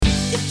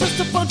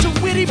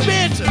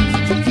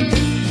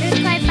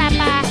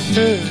I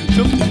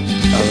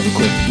have a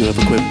quip. You have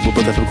a quip. We'll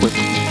both have a quip.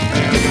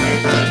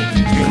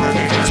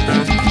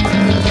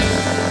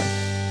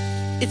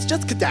 It's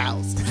just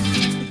cadows.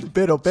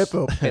 Biddle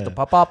bippo.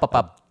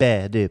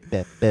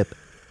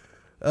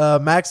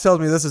 Max tells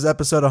me this is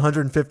episode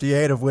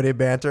 158 of Witty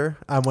Banter.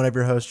 I'm one of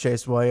your hosts,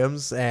 Chase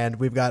Williams, and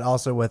we've got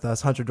also with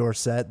us Hunter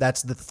Dorsett.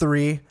 That's the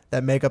three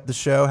that make up the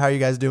show. How are you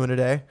guys doing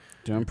today?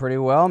 Doing pretty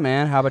well,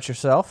 man. How about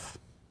yourself?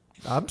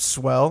 I'm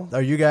swell.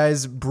 Are you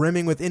guys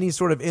brimming with any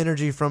sort of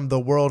energy from the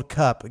World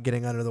Cup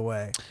getting under the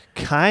way?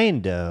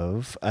 Kind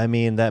of. I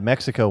mean, that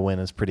Mexico win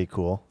is pretty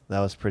cool. That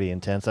was pretty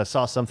intense. I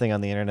saw something on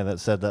the internet that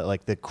said that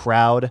like the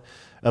crowd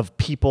of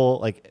people,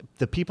 like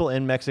the people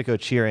in Mexico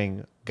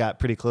cheering, got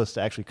pretty close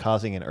to actually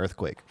causing an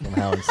earthquake from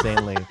how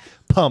insanely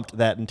pumped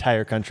that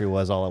entire country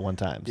was all at one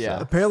time. Yeah.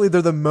 So. Apparently,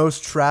 they're the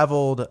most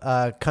traveled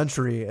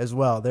country as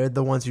well. They're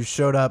the ones who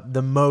showed up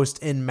the most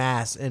en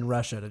masse in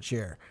Russia to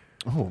cheer.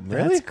 Oh,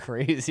 really? That's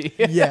crazy.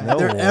 Yeah, No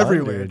they're wonder,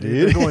 everywhere,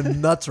 dude. They're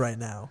going nuts right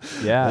now.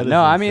 Yeah. That is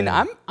No, I mean,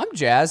 insane. I'm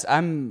jazzed.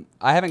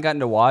 I haven't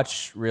gotten to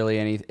watch really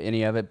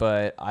any of it,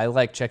 but I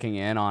like checking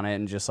in on it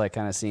and just like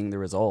kind of seeing the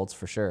results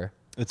for sure.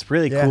 It's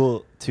really Yeah.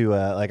 cool to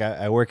like.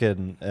 I work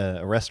in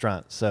a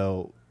restaurant,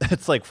 so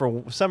it's like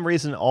for some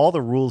reason all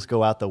the rules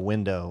go out the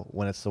window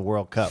when it's the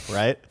World Cup,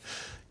 right?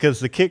 Because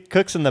the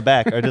cooks in the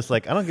back are just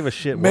like, I don't give a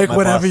shit. Make what my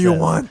whatever boss you says.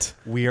 want.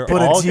 We are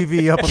Put a all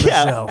TV up on the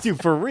yeah, shelf.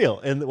 dude, for real.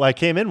 And I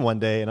came in one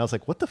day and I was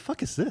like, what the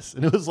fuck is this?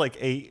 And it was like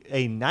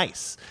a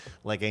nice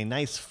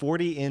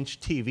 40-inch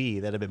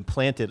TV that had been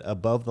planted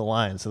above the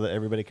line so that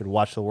everybody could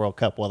watch the World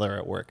Cup while they're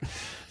at work.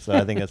 So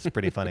I think that's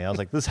pretty funny. I was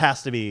like, this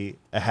has to be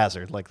a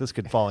hazard. Like this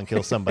could fall and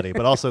kill somebody,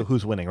 but also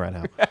who's winning right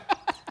now?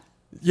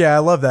 Yeah, I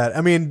love that. I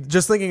mean,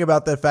 just thinking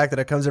about the fact that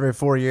it comes every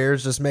 4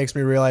 years just makes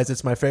me realize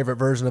it's my favorite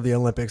version of the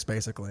Olympics,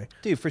 basically.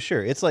 Dude, for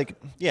sure. It's like,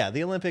 yeah,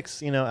 the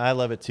Olympics, I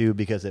love it too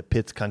because it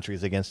pits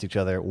countries against each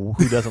other.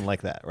 Who doesn't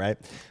like that, right?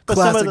 But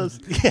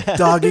Classic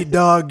dog eat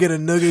dog, get a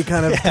noogie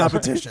kind of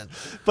competition.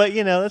 But,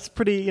 that's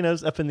pretty,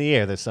 it's up in the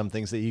air. There's some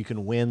things that you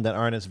can win that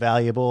aren't as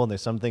valuable, and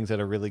there's some things that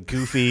are really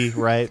goofy,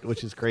 right,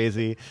 which is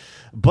crazy.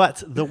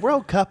 But the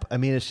World Cup, I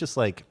mean, it's just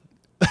like,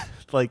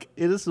 it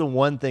is the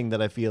one thing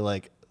that I feel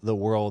like the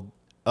world,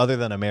 other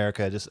than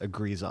America, just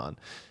agrees on,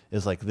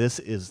 is like, this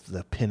is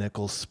the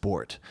pinnacle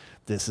sport.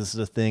 This is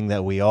the thing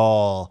that we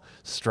all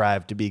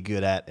strive to be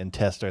good at and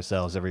test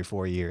ourselves every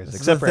 4 years. This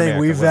Except is the for thing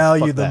America, we where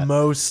value fuck the that.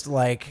 most,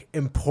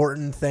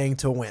 important thing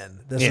to win.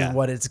 This Yeah. is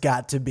what it's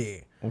got to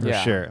be. For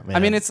sure, man. I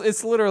mean,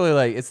 it's literally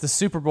like it's the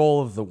Super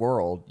Bowl of the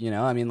world.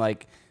 I mean,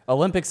 like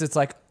Olympics, it's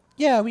like,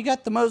 yeah, we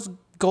got the most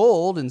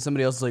gold, and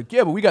somebody else is like,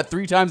 yeah, but we got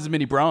 3 times as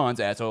many bronze,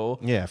 asshole.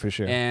 Yeah, for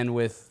sure. And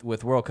with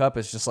World Cup,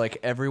 it's just like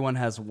everyone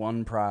has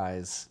one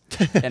prize,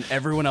 and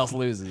everyone else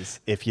loses.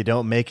 If you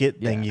don't make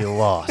it, then you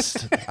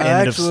lost. I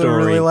End of actually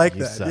story. really like You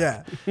that. suck.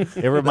 Yeah.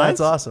 It reminds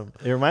That's awesome.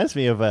 It reminds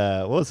me of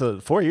what was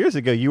it? 4 years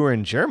ago, you were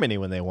in Germany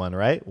when they won,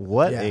 right?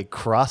 What Yeah. a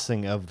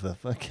crossing of the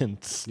fucking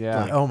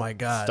Yeah. Oh my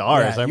God.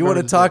 stars. Yeah, I you want to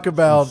remember talk this.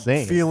 about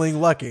Insane.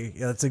 feeling lucky.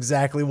 Yeah, that's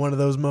exactly one of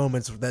those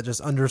moments that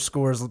just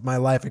underscores my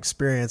life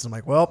experience. I'm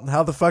like, well,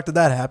 how the fuck did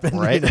that happen?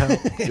 Right?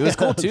 It was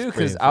cool too That's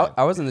pretty because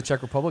I was in the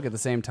Czech Republic at the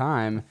same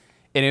time,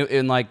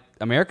 and like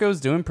America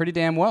was doing pretty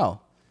damn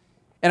well.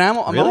 And I'm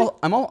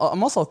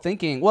also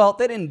thinking, well,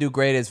 they didn't do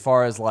great as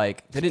far as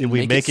like they didn't Did we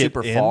make make it it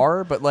super in?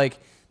 far, but like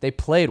they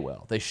played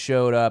well. They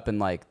showed up and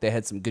like they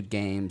had some good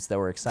games that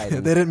were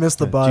exciting. They didn't miss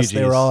the bus. They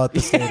GGs. were all at the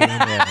stadium.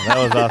 Yeah, that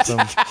was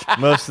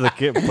awesome. Most of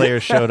the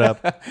players showed up.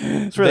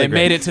 It's really They great.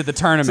 made it to the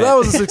tournament. So that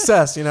was a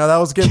success. That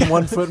was getting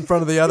one foot in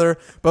front of the other.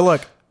 But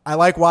look, I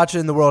like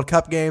watching the World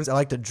Cup games. I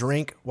like to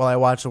drink while I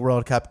watch the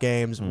World Cup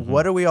games. Mm-hmm.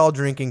 What are we all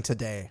drinking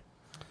today?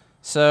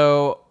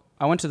 So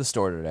I went to the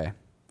store today,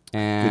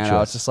 and Good I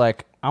was choice. just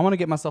like, I want to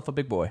get myself a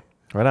big boy.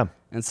 Right on.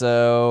 And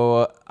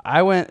so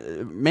I went.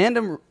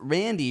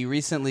 Randy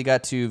recently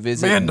got to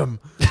visit. Mandem.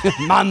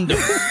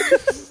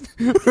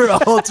 Mandem. We're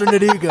an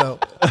alternate ego.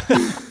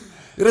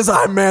 It is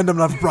I, Mandem,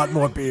 and I've brought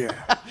more beer.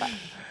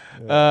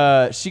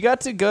 She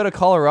got to go to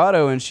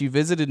Colorado and she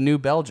visited New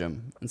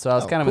Belgium, and so I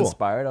was kind of cool.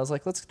 inspired. I was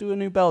like, let's do a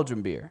New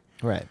Belgium beer.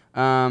 Right.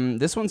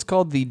 This one's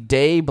called the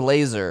Day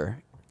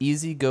Blazer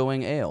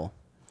Easygoing Ale.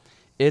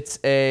 It's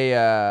a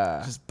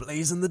Just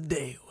blazing the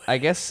day away. I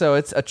guess so.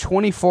 It's a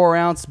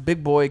 24-ounce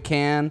big boy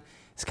can.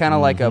 It's kind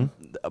of like a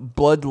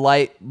Bud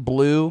Light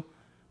blue,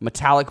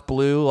 metallic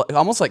blue,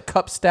 almost like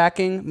cup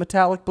stacking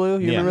metallic blue.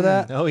 You remember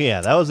that? Oh yeah,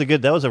 that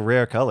was a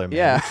rare color, man.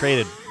 Yeah. We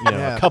traded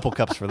Yeah. a couple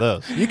cups for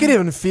those. You could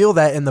even feel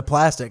that in the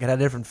plastic. It had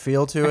a different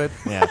feel to it.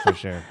 Yeah, for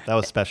sure. That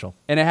was special.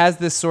 And it has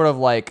this sort of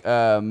like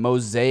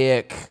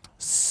mosaic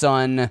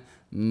sun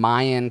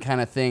Mayan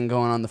kind of thing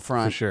going on the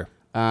front. For sure.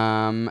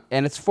 And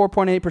it's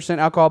 4.8%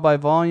 alcohol by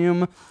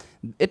volume.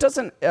 It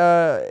doesn't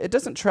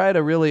try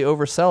to really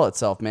oversell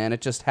itself, man.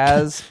 It just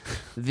has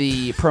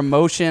the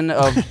promotion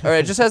or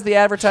it just has the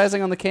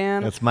advertising on the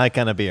can. That's my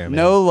kind of beer, man.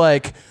 No,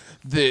 like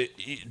the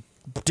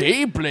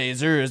Day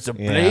Blazer is a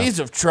blaze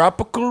of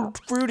tropical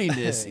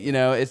fruitiness.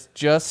 It's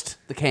just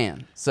the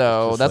can.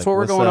 So Just that's like, what we're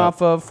what's going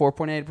up? off of.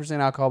 4.8%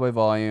 alcohol by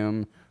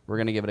volume. We're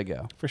gonna give it a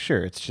go. For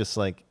sure. It's just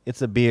like,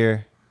 it's a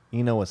beer.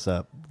 You know what's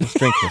up. Let's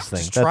drink this thing.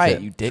 Just That's try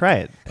it, you dick. Try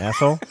it,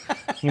 asshole. You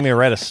want me to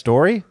write a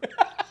story?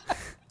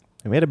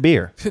 I made a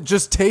beer.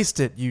 Just taste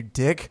it, you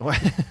dick.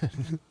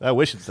 I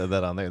wish it said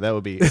that on there. That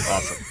would be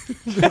awesome.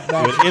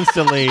 It would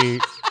instantly,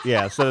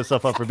 set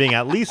itself up for being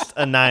at least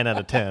a 9 out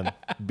of 10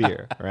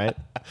 beer, right?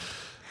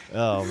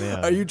 Oh,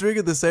 man. Are you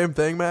drinking the same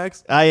thing,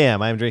 Max? I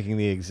am. I'm drinking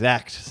the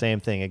exact same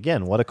thing.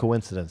 Again, what a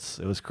coincidence.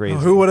 It was crazy.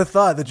 Who would have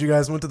thought that you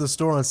guys went to the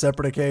store on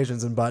separate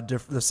occasions and bought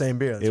the same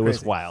beer? That's It was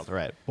crazy. wild,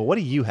 right? But what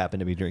do you happen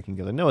to be drinking?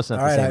 Because I know it's not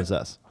All the right, same as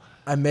us.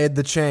 I made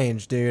the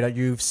change, dude.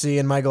 You see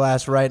in my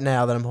glass right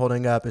now that I'm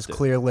holding up is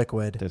clear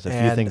liquid. There's a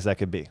few things that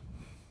could be.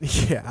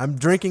 Yeah, I'm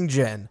drinking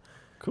gin.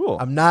 Cool.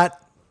 I'm not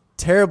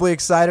terribly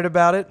excited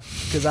about it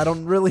because I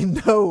don't really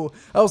know.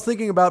 I was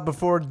thinking about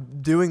before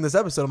doing this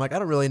episode. I'm like, I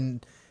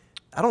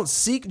don't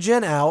seek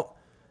gin out,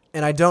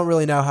 and I don't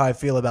really know how I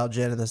feel about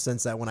gin in the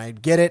sense that when I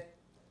get it,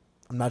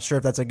 I'm not sure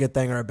if that's a good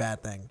thing or a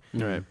bad thing.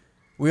 All right.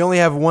 We only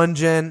have one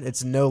gin.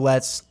 It's No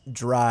Let's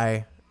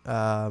Dry.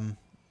 And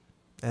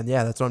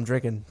yeah, that's what I'm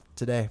drinking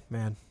today,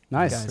 man.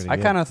 Nice. Guys. I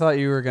kind of thought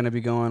you were gonna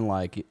be going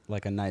like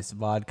a nice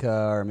vodka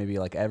or maybe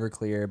like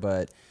Everclear,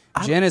 but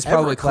gin is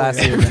probably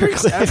classier.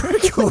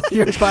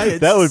 Everclear by itself.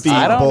 That would be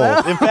I don't bold.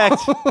 know. In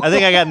fact, I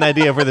think I got an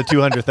idea for the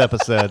 200th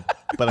episode,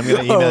 but I'm going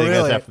to email you guys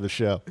really? after the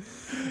show.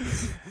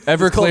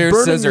 Everclear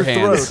burning scissor your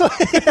hands. throat.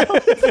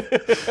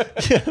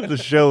 The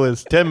show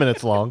is 10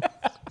 minutes long.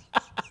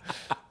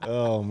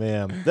 Oh,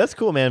 man. That's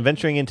cool, man.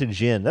 Venturing into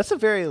gin. That's a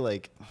very,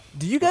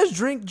 Do you guys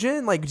drink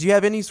gin? Like, do you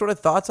have any sort of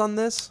thoughts on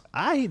this?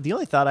 the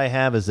only thought I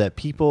have is that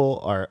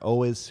people are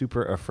always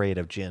super afraid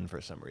of gin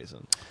for some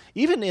reason.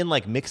 Even in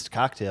mixed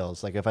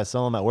cocktails, if I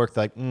sell them at work,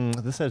 they're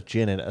like, this has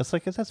gin in it. It's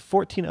like, it has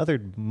 14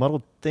 other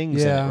muddled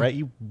things in Yeah. it, right?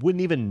 You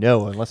wouldn't even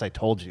know unless I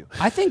told you.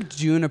 I think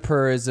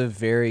juniper is a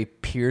very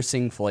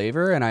piercing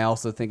flavor, and I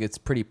also think it's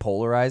pretty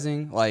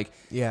polarizing.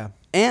 Yeah.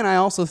 And I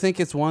also think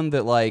it's one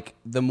that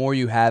the more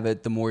you have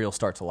it, the more you'll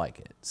start to like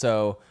it.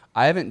 So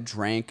I haven't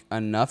drank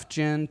enough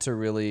gin to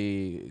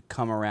really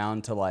come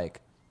around to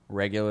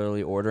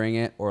regularly ordering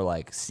it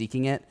or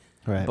seeking it.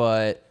 Right.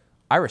 But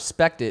I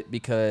respect it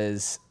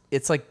because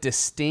it's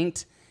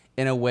distinct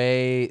in a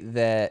way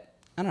that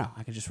I don't know.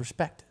 I can just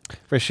respect it.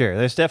 For sure.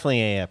 There's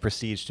definitely a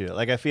prestige to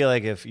it. I feel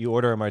like if you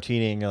order a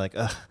martini and you're like,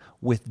 ugh,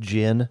 with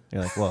gin,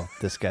 you're like, well,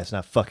 this guy's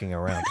not fucking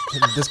around.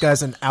 This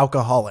guy's an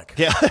alcoholic.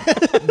 Yeah.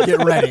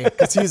 Get ready,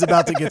 because he's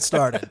about to get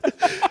started.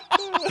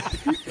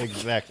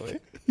 Exactly.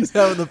 He's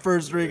having the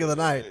first drink of the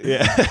night.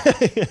 Yeah.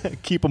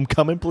 Keep them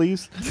coming,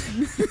 please.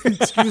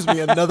 Excuse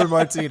me, another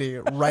martini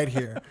right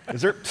here.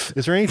 Is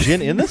there any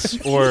gin in this?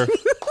 Or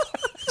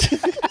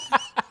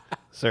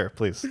sir,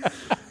 please.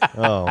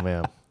 Oh,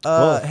 man.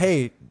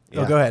 Hey,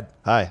 yeah. go ahead.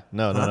 Hi.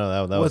 No.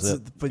 That was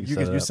it. But you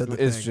set it up. said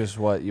the It's thing. just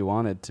what you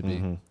want it to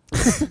be.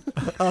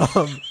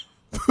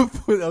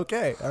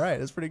 Okay, all right,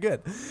 that's pretty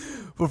good.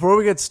 Before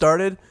we get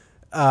started,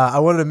 I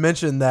wanted to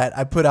mention that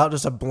I put out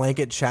just a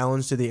blanket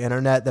challenge to the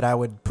internet that I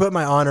would put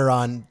my honor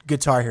on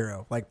Guitar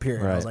Hero,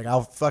 period. I was Right. like,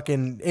 I'll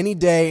fucking any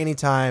day,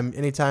 anytime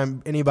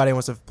anybody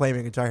wants to play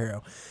me Guitar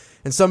Hero.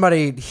 And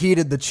somebody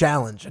heeded the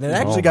challenge, and it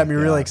actually got me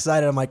my really God.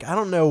 excited. I'm like, I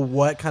don't know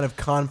what kind of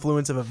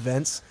confluence of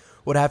events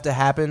would have to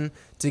happen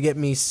to get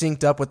me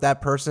synced up with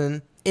that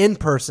person in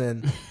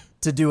person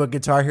to do a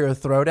Guitar Hero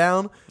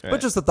throwdown. But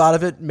Right. just the thought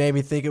of it made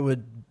me think it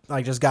would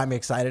just got me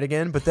excited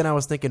again. But then I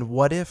was thinking,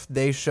 what if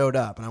they showed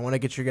up? And I want to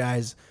get your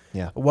guys,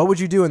 what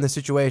would you do in this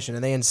situation?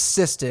 And they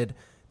insisted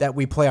that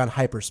we play on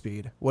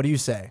hyperspeed. What do you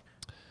say?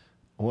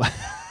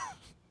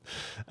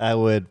 I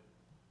would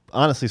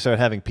honestly start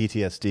having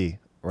PTSD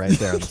right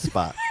there on the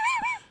spot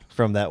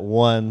from that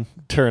one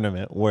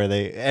tournament where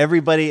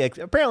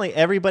apparently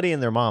everybody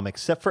and their mom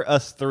except for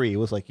us three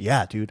was like,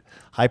 yeah, dude,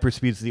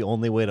 hyperspeed's the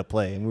only way to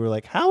play. And we were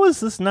like, how is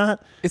this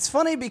not It's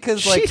funny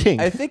because cheating?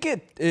 I think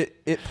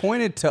it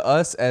pointed to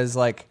us as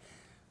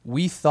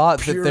we thought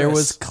that there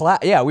was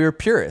Purists. yeah, we were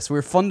purists, we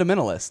were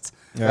fundamentalists,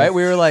 right?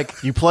 We were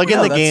like, you plug in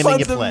no, the that's game and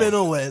you play?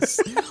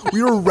 Fundamentalists.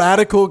 We were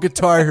radical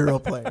Guitar Hero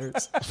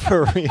players.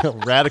 For real,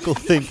 radical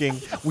thinking.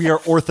 We are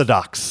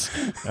orthodox.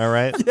 All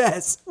right.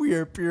 Yes, we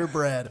are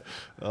purebred.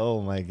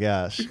 Oh my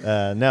gosh.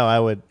 No, I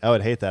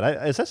would hate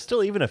that. Is that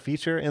still even a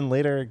feature in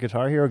later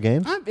Guitar Hero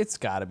games? it's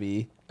got to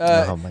be.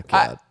 Oh my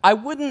God. I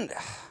wouldn't.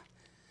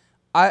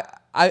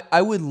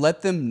 I would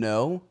let them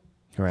know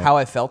Right. how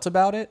I felt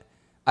about it.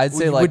 I'd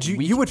say Would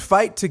you would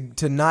fight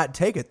to not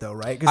take it though,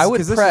 right? I would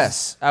 'cause this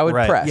press. I would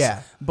Right. press.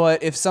 Yeah.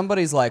 But if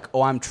somebody's like,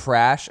 "Oh, I'm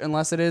trash,"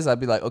 unless it is, I'd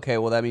be like, "Okay,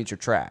 well that means you're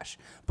trash."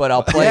 But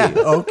I'll play you.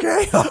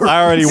 Okay. all right.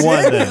 I already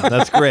won then.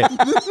 That's great.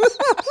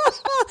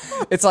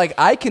 It's like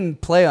I can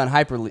play on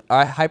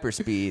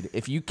hyperspeed.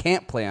 If you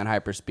can't play on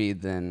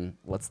hyperspeed, then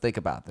let's think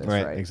about this,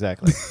 right?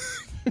 Exactly.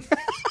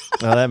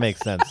 No, that makes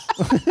sense.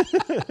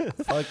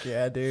 Fuck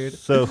yeah, dude.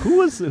 So who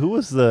was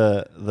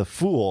the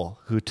fool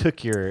who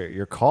took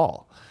your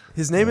call?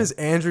 His name is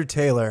Andrew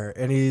Taylor,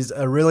 and he's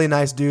a really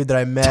nice dude that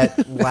I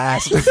met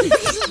last week.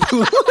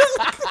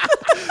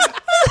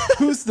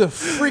 Who's the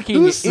freaking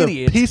Who's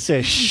idiot? the piece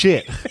of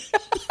shit?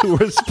 who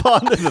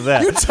responded to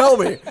that. You tell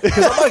me,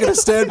 because I'm not going to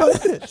stand by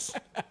this.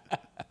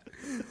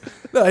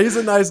 No, he's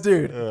a nice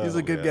dude. He's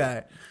a good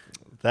guy.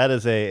 That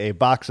is a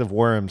box of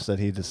worms that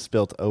he just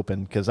spilt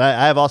open, because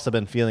I've also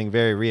been feeling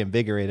very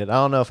reinvigorated. I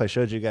don't know if I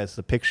showed you guys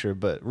the picture,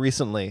 but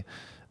recently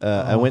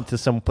I went to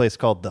some place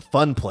called the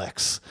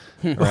Funplex,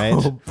 right?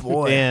 Oh,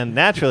 boy. And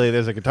naturally,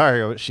 there's a Guitar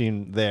Hero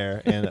machine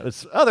there, and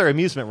it's other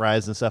amusement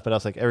rides and stuff, but I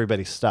was like,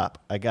 everybody stop.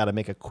 I got to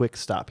make a quick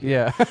stop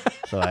here. Yeah.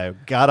 So I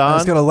got I on.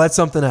 was going to let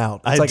something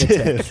out. It's I like a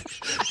did.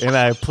 tick. And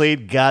I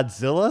played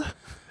Godzilla,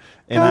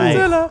 and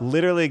I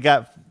literally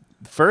got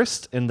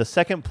first, and the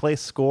second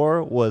place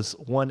score was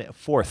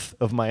 1/4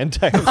 of my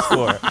entire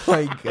score.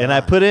 My God. And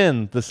I put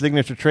in the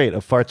signature trait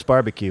of Farts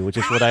Barbecue, which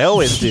is what I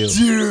always do.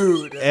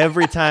 Dude,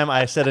 Every time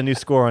I set a new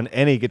score on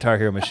any Guitar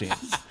Hero machine.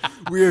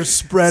 we are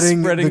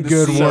spreading the the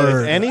good seed. So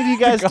word. if any of you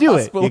guys do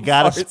it, gospel you of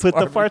got to Farts put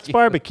the Farts Barbecue.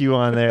 Barbecue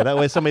on there. That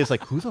way somebody's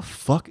like, who the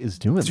fuck is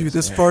doing Dude,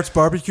 this? this Farts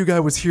Barbecue guy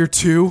was here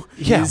too.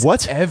 Yeah, He's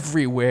what?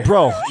 everywhere.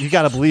 Bro, you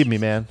got to believe me,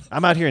 man.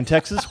 I'm out here in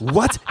Texas.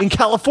 What? In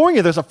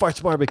California, there's a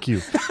Farts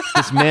Barbecue.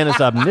 This man is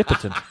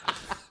omnipotent.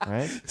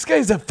 Right? This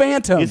guy's a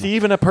phantom. Is he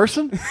even a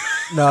person?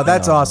 No,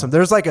 that's awesome.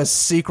 There's like a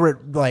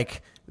secret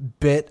like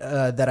bit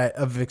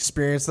of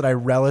experience that I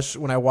relish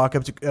when I walk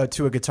up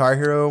to a Guitar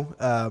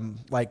Hero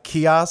like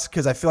kiosk,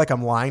 because I feel like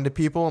I'm lying to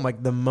people. I'm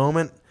like, the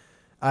moment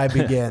I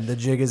begin, the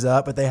jig is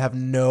up, but they have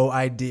no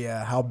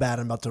idea how bad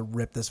I'm about to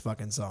rip this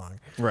fucking song.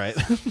 Right.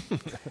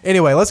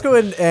 Anyway, let's go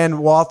ahead and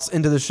waltz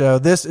into the show.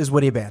 This is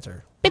Witty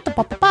Banter.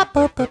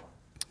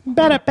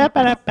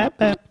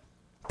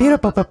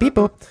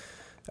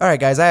 All right,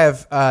 guys, I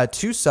have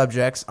two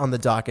subjects on the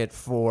docket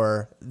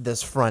for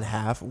this front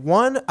half.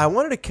 One, I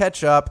wanted to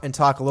catch up and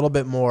talk a little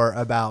bit more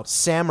about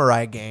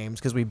samurai games,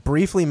 because we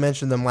briefly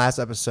mentioned them last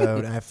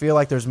episode, and I feel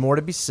like there's more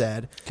to be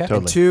said. Okay. And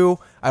Totally. two,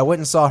 I went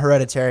and saw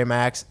Hereditary,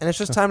 Max, and it's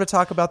just time to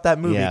talk about that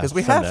movie, because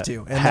we send have that. to,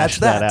 and Hash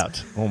that's that.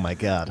 out. Oh my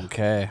god.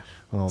 Okay.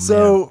 Oh, man.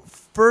 So,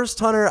 first,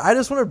 Hunter, I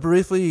just want to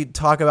briefly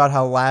talk about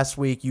how last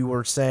week you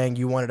were saying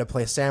you wanted to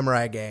play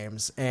samurai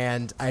games,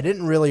 and I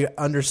didn't really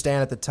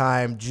understand at the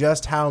time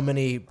just how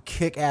many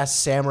kick-ass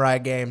samurai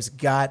games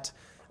got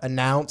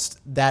announced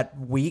that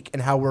week,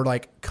 and how we're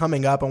like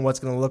coming up on what's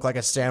going to look like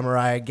a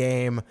samurai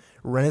game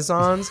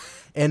renaissance.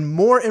 And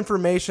more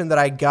information that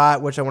I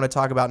got, which I want to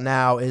talk about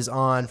now, is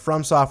on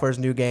From Software's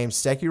new game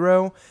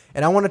Sekiro,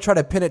 and I want to try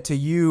to pin it to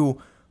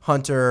you,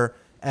 Hunter,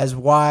 as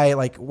why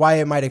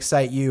it might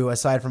excite you,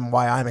 aside from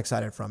why I'm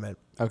excited from it.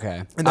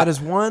 Okay. And that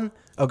is one.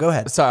 Oh, go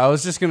ahead. So I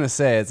was just going to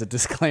say, as a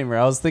disclaimer,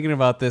 I was thinking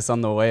about this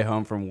on the way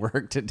home from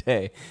work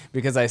today,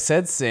 because I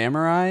said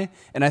samurai,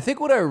 and I think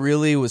what I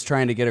really was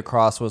trying to get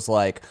across was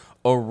like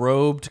a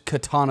robed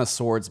katana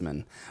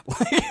swordsman.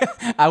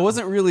 Like, I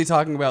wasn't really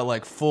talking about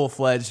like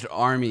full-fledged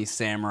army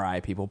samurai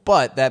people,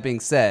 but that being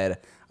said,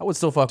 I would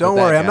still fuck Don't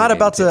with that worry, I'm kind not of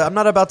about game, to. too. I'm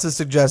not about to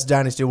suggest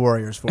Dynasty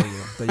Warriors for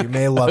you, but you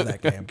may love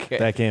that game.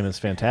 that game is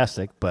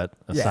fantastic, but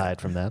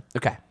aside from that.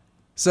 Okay.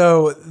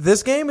 So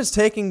this game is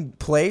taking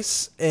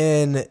place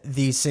in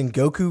the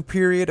Sengoku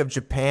period of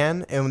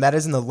Japan, and that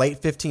is in the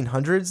late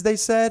 1500s, they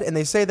said. And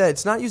they say that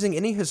it's not using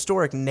any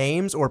historic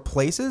names or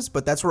places,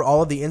 but that's where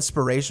all of the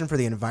inspiration for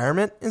the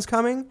environment is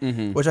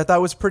coming, which I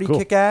thought was pretty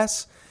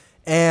kick-ass.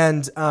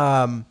 And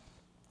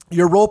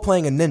you're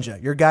role-playing a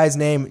ninja. Your guy's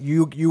name,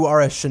 you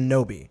are a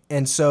shinobi.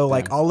 And so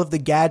like all of the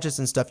gadgets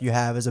and stuff you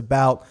have is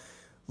about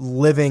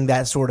living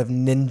that sort of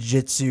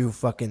ninjutsu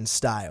fucking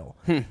style.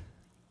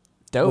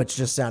 Dope. Which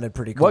just sounded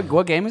pretty cool.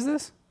 What game is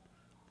this?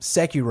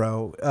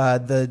 Sekiro.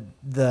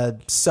 The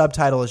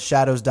subtitle is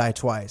Shadows Die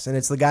Twice, and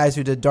it's the guys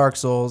who did Dark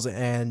Souls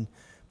and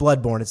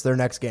Bloodborne. It's their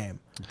next game.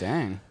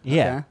 Dang.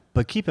 Yeah. Okay.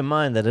 But keep in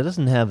mind that it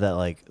doesn't have that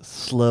like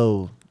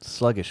slow,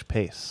 sluggish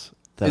pace.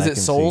 That Is I it can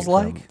see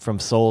Souls-like? From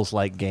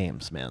Souls-like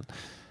games, man.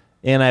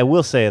 And I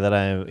will say that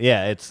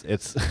it's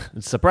it's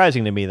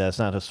surprising to me that it's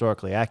not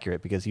historically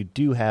accurate, because you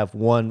do have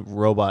one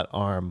robot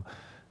arm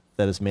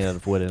that is made out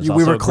of wood, and it's We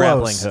also were a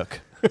grappling close. hook.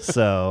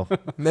 So,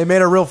 They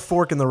made a real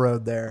fork in the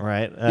road there.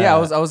 right? Yeah, I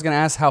was gonna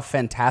ask how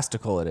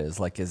fantastical it is.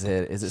 Like, is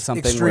it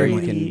something where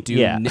you can do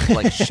Yeah.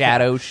 like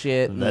shadow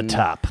shit? the and-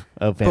 top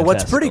of But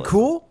what's pretty fantastical.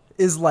 cool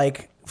is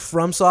like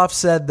FromSoft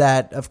said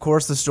that, of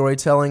course, the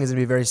storytelling is going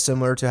to be very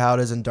similar to how it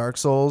is in Dark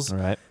Souls.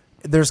 Right.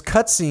 There's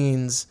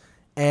cutscenes,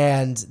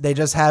 and they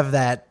just have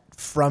that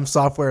From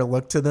Software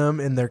look to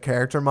them in their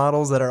character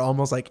models that are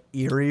almost like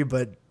eerie,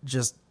 but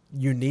just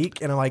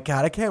unique. And I'm like,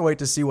 God, I can't wait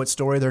to see what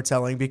story they're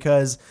telling,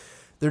 because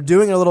they're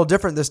doing it a little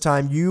different this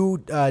time. You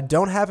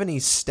don't have any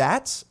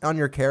stats on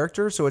your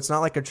character, so it's not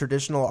like a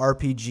traditional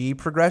RPG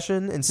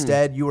progression.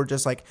 Instead, you are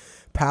just like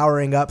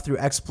powering up through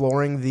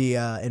exploring the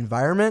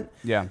environment.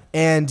 Yeah.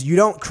 And you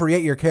don't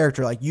create your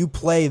character. Like, you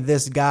play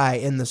this guy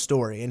in the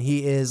story, and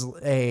he is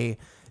a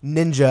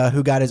ninja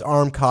who got his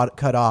arm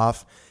cut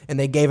off, and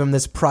they gave him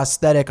this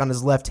prosthetic on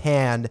his left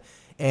hand.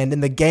 And in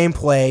the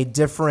gameplay,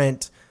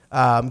 different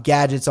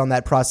gadgets on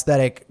that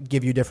prosthetic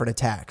give you different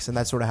attacks, and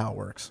that's sort of how it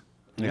works.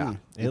 Yeah,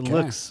 it Okay.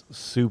 looks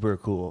super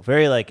cool.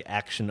 Very like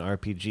action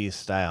RPG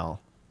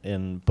style,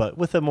 but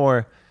with a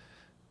more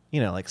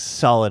like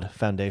solid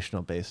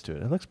foundational base to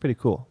it. It looks pretty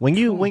cool. When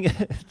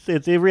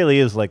it really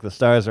is like the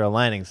stars are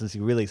aligning, since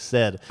you really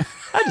said,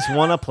 I just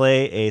want to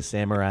play a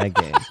samurai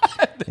game.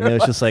 And it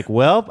was just like,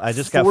 well, I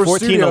just got 14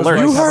 studios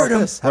alerts. you heard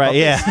him. Right,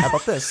 yeah. How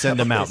about this? Send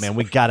them out, man.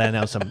 We got to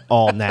announce them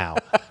all now.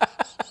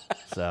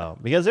 So,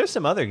 because there's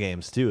some other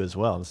games too as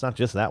well. It's not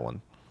just that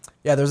one.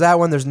 Yeah, there's that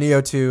one. There's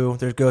Neo 2.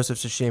 There's Ghost of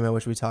Tsushima,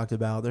 which we talked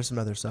about. There's some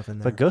other stuff in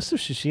there. But Ghost of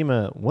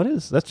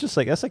Tsushima,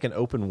 that's like an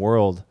open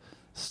world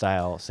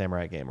style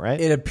samurai game, right?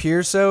 It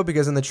appears so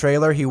because in the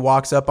trailer he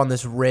walks up on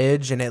this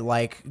ridge and it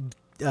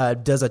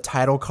does a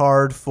title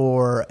card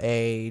for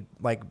a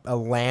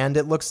land,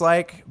 it looks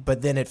like,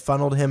 but then it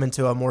funneled him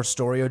into a more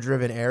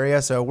story-driven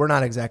area, so we're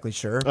not exactly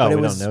sure. Oh, but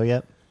we don't know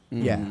yet?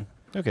 Yeah.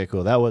 Okay,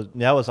 cool. That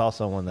was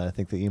also one that I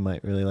think that you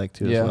might really like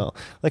too as well.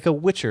 Like a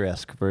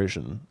Witcher-esque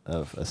version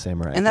of a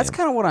samurai And that's game.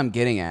 kind of what I'm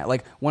getting at.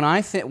 Like when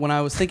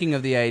I was thinking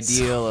of the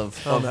ideal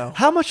of no.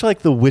 How much like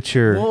The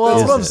Witcher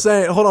That's is what I'm it?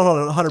 saying. Hold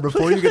on, Hunter.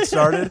 Before you get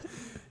started,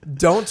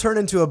 don't turn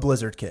into a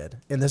Blizzard kid.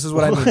 And this is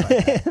what I mean by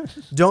that.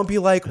 Don't be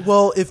like,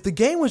 well, if the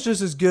game was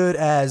just as good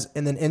as,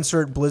 and then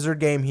insert Blizzard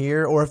game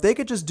here, or if they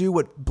could just do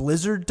what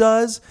Blizzard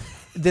does,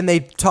 then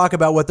they talk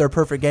about what their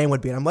perfect game would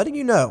be. And I'm letting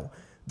you know,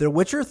 The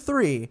Witcher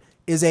 3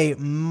 is a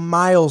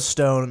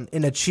milestone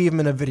in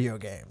achievement of video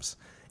games.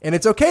 And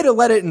it's okay to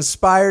let it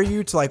inspire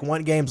you to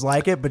want games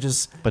like it, but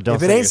don't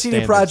if it set ain't CD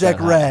your standards that Projekt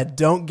high. Red,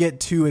 don't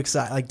get too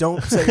excited.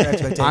 Don't set your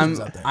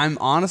expectations up there. I'm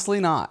honestly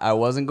not. I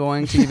wasn't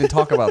going to even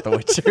talk about The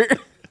Witcher.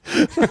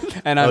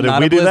 And I'm did not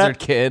we a do Blizzard that?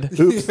 kid.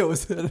 It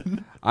was-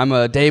 I'm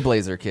a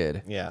Dayblazer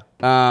kid. Yeah.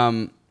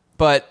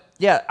 But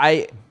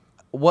yeah,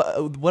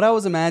 what I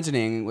was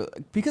imagining,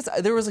 because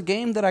there was a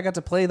game that I got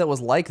to play that was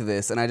like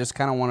this, and I just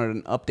kind of wanted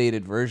an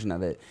updated version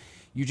of it.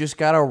 You just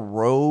got a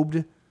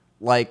robed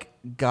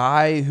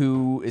guy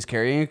who is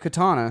carrying a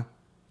katana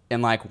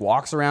and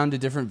walks around to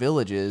different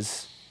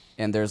villages,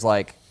 and there's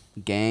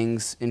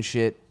gangs and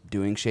shit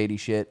doing shady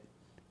shit,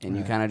 and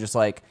you kind of just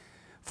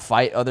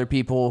fight other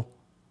people,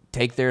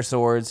 take their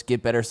swords,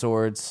 get better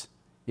swords,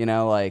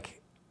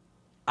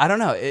 I don't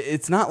know.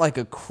 It's not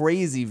a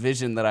crazy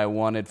vision that I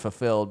wanted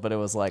fulfilled, but it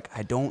was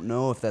I don't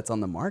know if that's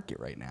on the market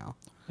right now.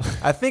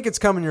 I think it's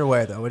coming your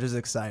way, though, which is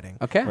exciting.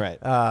 Okay.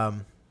 Right.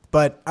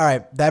 But, all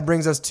right, that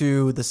brings us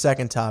to the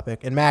second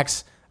topic. And,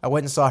 Max, I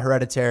went and saw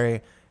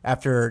Hereditary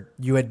after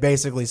you had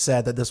basically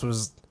said that this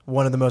was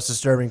one of the most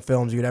disturbing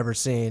films you'd ever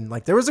seen.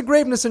 There was a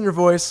graveness in your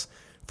voice,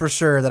 for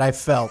sure, that I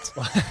felt.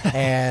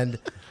 And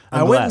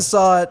I went and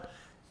saw it.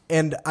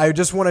 And I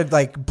just want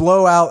to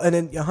blow out. And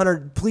then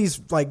Hunter,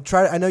 please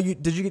try. I know you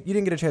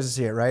didn't get a chance to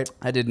see it, right?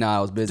 I did not. I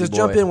was busy. Just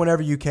jump in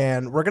whenever you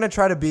can. We're gonna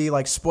try to be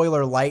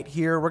spoiler light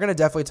here. We're gonna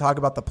definitely talk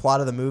about the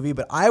plot of the movie,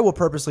 but I will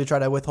purposely try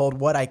to withhold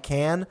what I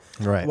can,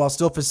 Right. while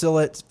still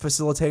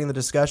facilitating the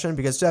discussion,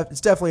 because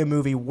it's definitely a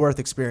movie worth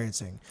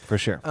experiencing. For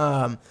sure.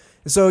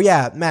 So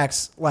yeah,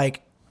 Max,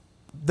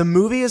 the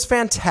movie is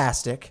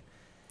fantastic.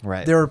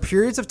 Right. There were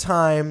periods of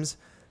times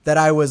that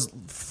I was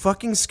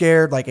fucking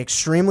scared,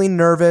 extremely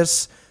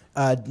nervous.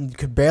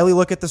 Could barely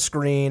look at the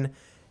screen.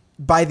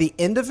 By the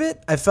end of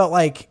it, I felt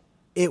like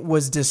it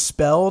was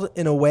dispelled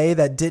in a way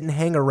that didn't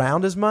hang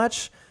around as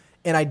much.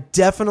 And I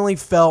definitely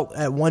felt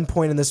at one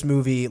point in this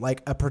movie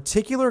a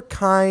particular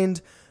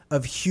kind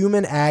of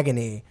human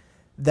agony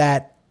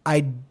that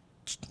I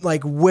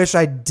wish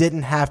I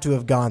didn't have to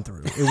have gone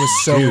through. It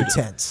was so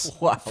intense.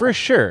 For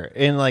sure.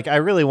 And I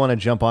really want to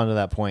jump onto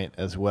that point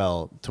as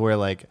well, to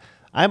where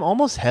I'm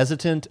almost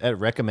hesitant at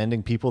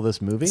recommending people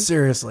this movie.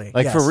 Seriously.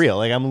 For yes.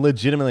 real. I'm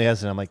legitimately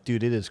hesitant. I'm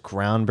dude, it is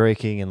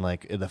groundbreaking, and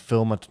the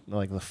film,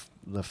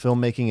 the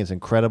filmmaking is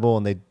incredible,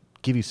 and they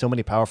give you so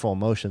many powerful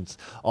emotions.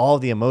 All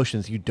of the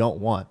emotions you don't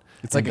want.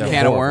 It's like a They're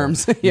can of horrible.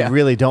 worms. Yeah. You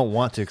really don't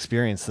want to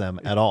experience them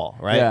at all,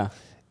 right? Yeah.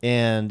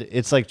 And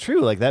it's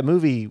true. That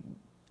movie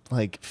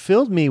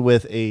filled me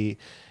with a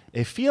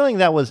feeling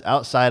that was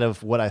outside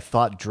of what I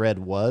thought dread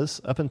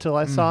was up until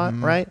I saw it,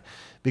 right?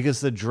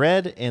 Because the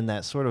dread and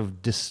that sort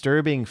of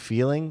disturbing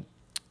feeling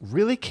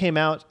really came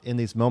out in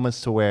these moments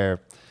to where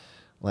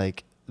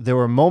there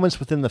were moments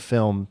within the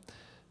film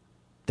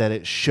that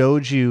it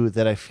showed you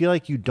that I feel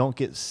like you don't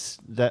get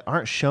that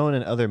aren't shown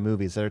in other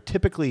movies, that are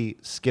typically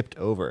skipped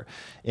over.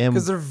 And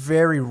Because they're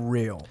very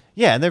real.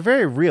 yeah, and they're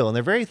very real, and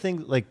they're very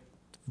things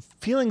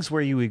feelings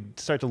where you would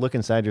start to look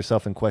inside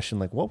yourself and question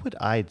what would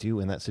I do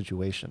in that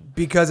situation?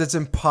 Because it's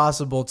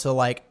impossible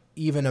to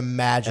even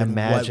imagine what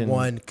Imagine.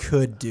 one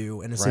could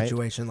do in a Right.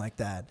 situation like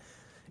that.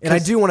 And I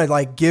do want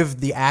to give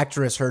the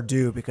actress her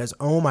due, because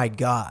oh my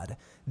God,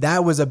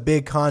 that was a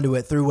big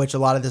conduit through which a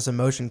lot of this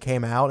emotion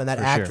came out, and that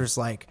For sure. actress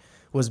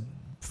was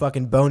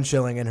fucking bone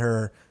chilling in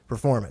her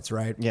performance,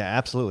 right? Yeah,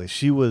 absolutely.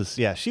 She was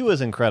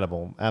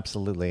incredible,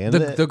 absolutely. And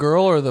The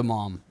girl or the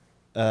mom?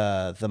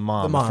 the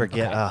mom, The mom, I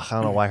forget. okay. I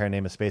don't know why her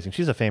name is spacing.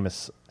 She's a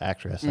famous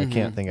actress. I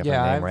can't think of her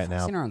name I've right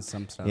now. seen her on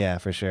some stuff. Yeah,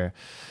 for sure.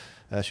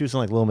 She was in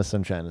Little Miss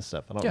Sunshine and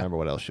stuff. I don't Yeah. remember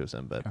what else she was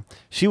in, but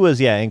she was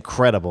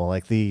incredible.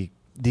 The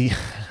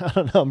I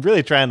don't know. I'm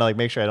really trying to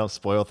make sure I don't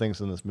spoil things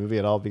in this movie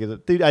at all, because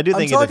I do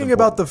think I'm talking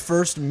about the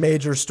first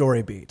major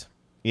story beat.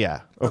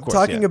 Yeah, I'm of course.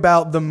 talking yeah.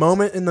 about the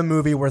moment in the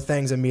movie where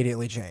things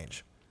immediately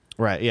change.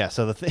 Right. Yeah.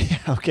 So the thing.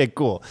 Okay.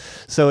 Cool.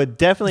 So it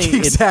definitely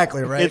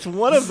Exactly, right? It's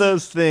one of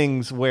those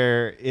things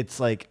where it's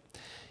like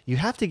you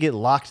have to get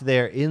locked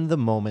there in the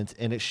moment,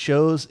 and it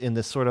shows in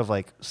this sort of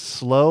like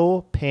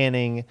slow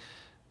panning,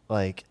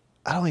 like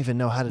I don't even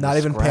know how to. Not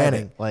even describe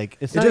panning. It. Like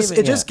it's It not just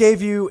even, it just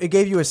yeah.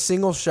 gave you a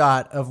single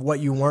shot of what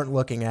you weren't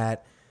looking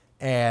at,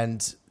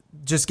 and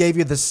just gave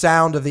you the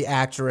sound of the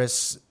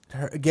actress.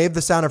 Gave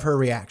the sound of her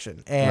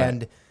reaction,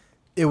 and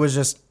it was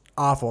just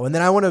awful. And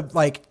then I want to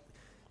like.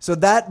 So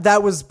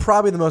that was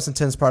probably the most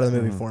intense part of the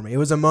movie for me. It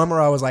was a moment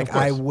where I was like,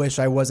 I wish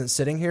I wasn't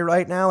sitting here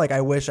right now. Like I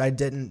wish I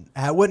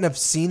wouldn't have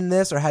seen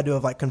this or had to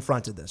have like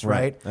confronted this,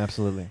 right?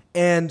 Absolutely.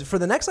 And for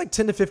the next like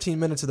 10 to 15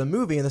 minutes of the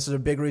movie, and this is a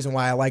big reason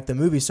why I like the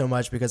movie so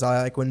much, because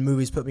I like when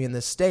movies put me in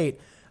this state,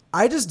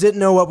 I just didn't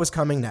know what was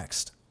coming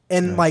next.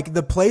 And like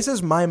the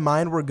places my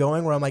mind were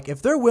going where I'm like,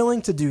 if they're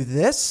willing to do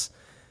this,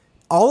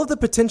 all of the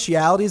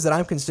potentialities that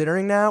I'm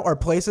considering now are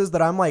places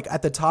that I'm like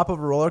at the top of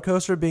a roller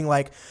coaster being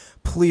like,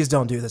 please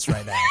don't do this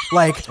right now.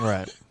 Like,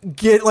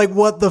 get like,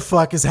 what the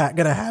fuck is going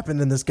to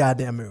happen in this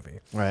goddamn movie?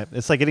 Right.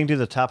 It's like getting to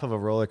the top of a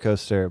roller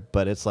coaster,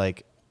 but it's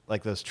like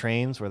those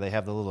trains where they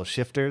have the little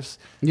shifters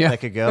that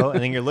could go, and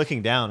then you're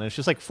looking down, and it's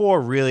just like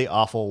 4 really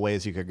awful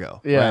ways you could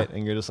go. Yeah. Right.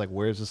 And you're just like,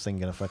 where's this thing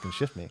going to fucking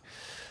shift me?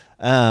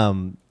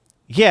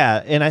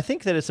 Yeah. And I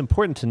think that it's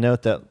important to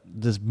note that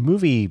this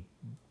movie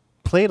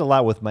played a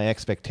lot with my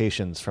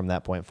expectations from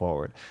that point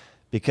forward,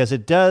 because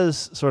it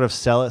does sort of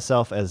sell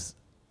itself as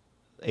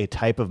a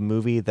type of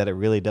movie that it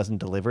really doesn't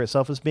deliver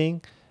itself as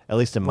being, at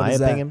least in my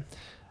opinion.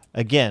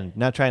 Again,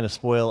 not trying to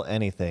spoil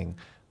anything,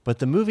 but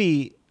the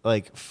movie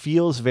like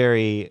feels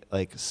very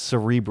like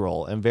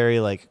cerebral and very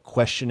like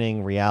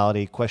questioning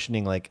reality,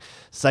 questioning like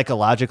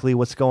psychologically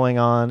what's going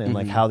on, and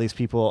like how these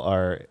people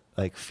are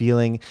like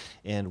feeling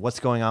and what's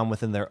going on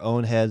within their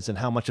own heads, and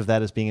how much of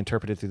that is being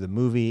interpreted through the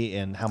movie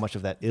and how much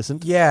of that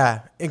isn't.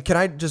 Yeah. And can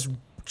I just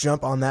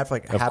jump on that for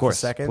like half a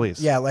second?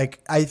 Please. Yeah, like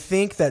I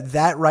think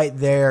that right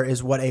there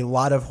is what a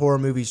lot of horror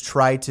movies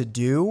try to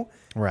do.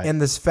 Right.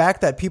 And this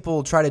fact that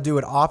people try to do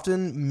it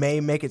often may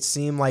make it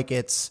seem like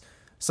it's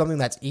something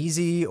that's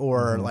easy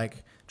or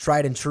like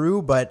tried and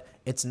true, but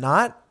it's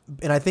not.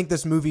 And I think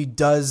this movie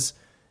does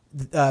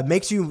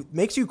makes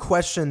you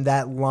question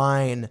that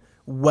line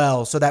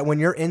well, so that when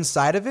you're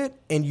inside of it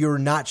and you're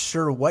not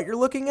sure what you're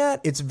looking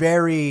at, it's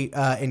very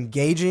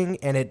engaging,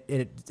 and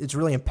it's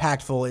really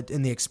impactful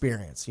in the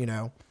experience, you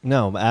know?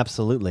 No,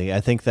 absolutely. I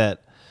think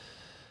that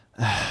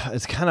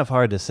it's kind of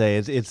hard to say.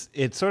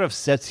 It sort of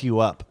sets you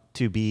up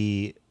to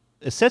be.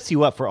 It sets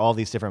you up for all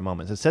these different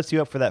moments. It sets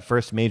you up for that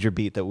first major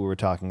beat that we were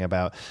talking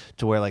about,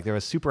 to where like there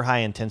was super high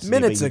intensity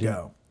Minutes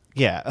ago.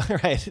 Yeah,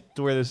 right.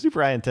 To where there's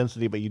super high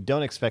intensity, but you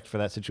don't expect for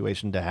that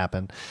situation to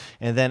happen.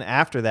 And then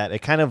after that, it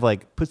kind of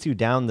like puts you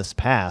down this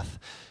path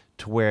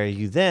to where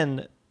you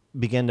then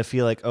begin to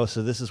feel like, oh,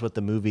 so this is what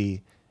the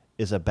movie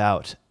is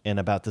about, and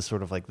about this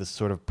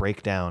sort of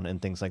breakdown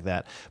and things like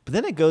that. But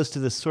then it goes to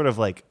this sort of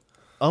like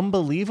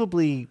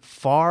unbelievably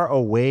far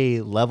away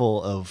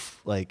level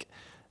of like,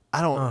 I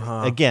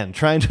don't, again,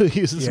 trying to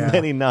use as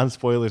many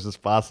non-spoilers as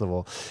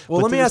possible. Well,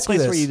 but let me to this ask you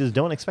place this. where you just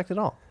don't expect it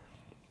all.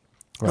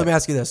 Let me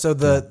ask you this. So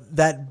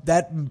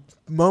that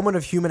moment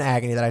of human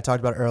agony that I talked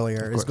about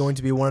earlier is going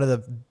to be one of the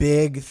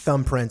big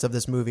thumbprints of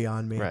this movie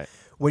on me. Right.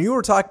 When you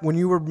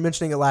were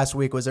mentioning it last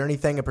week, was there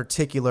anything in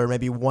particular,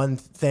 maybe one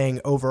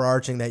thing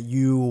overarching that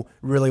you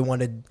really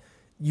wanted,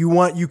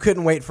 you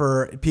couldn't wait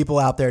for people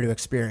out there to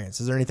experience?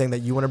 Is there anything that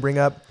you want to bring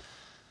up?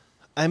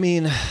 I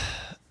mean,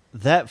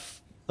 that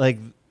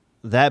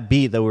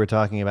beat that we were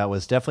talking about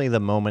was definitely the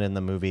moment in the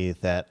movie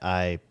that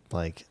I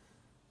like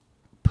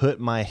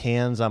put my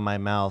hands on my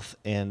mouth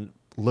and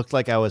looked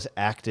like I was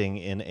acting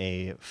in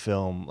a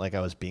film, like I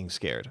was being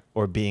scared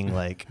or being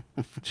like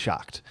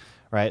shocked.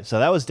 Right. So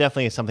that was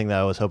definitely something that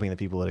I was hoping that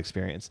people would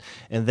experience.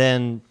 And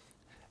then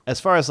as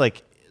far as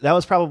like, that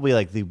was probably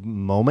like the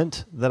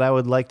moment that I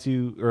would like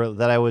to, or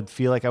that I would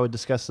feel like I would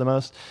discuss the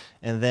most.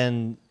 And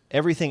then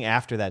everything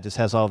after that just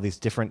has all these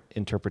different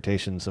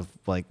interpretations of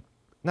like,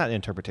 not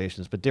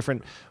interpretations, but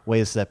different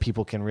ways that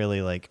people can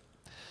really like,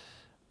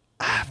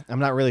 I'm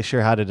not really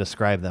sure how to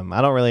describe them.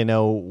 I don't really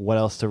know what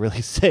else to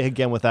really say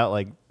again without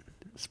like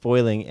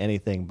spoiling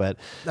anything, but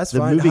that's the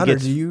fine. movie Hunter,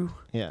 gets, do you?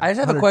 Yeah. I just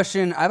have a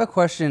question. I have a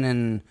question.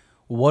 And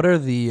what are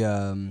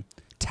the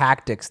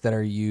tactics that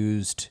are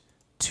used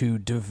to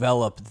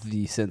develop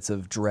the sense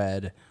of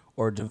dread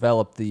or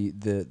develop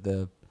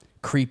the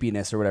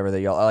creepiness or whatever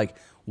that y'all like?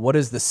 What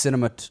is the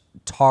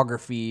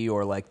cinematography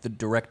or like the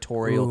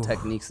directorial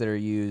techniques that are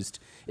used?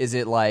 Is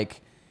it like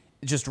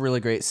just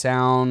really great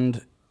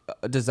sound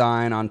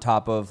design on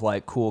top of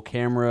like cool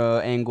camera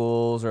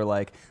angles, or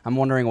like I'm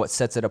wondering what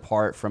sets it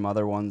apart from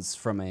other ones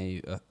from a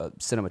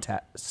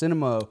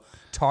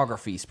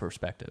cinematography's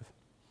perspective?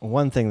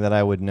 One thing that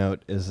I would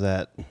note is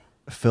that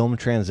film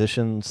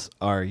transitions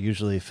are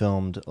usually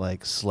filmed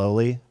like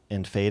slowly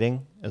and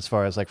fading as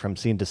far as like from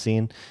scene to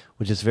scene,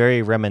 which is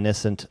very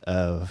reminiscent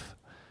of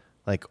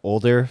like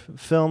older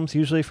films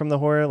usually from the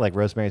horror, like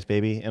Rosemary's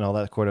Baby and all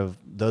that sort of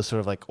those sort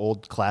of like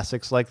old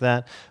classics like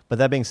that. But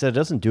that being said, it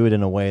doesn't do it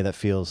in a way that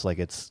feels like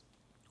it's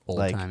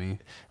Old-timey.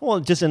 well,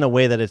 just in a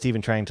way that it's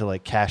even trying to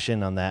like cash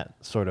in on that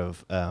sort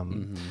of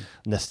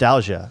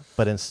nostalgia,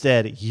 but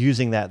instead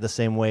using that the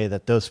same way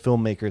that those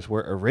filmmakers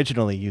were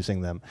originally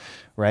using them,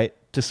 right?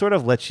 To sort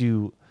of let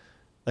you,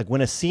 like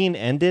when a scene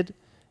ended,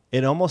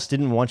 it almost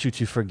didn't want you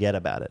to forget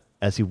about it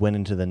as you went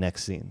into the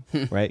next scene,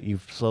 right? You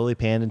slowly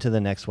panned into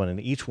the next one, and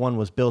each one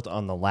was built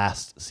on the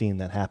last scene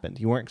that happened.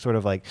 You weren't sort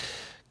of like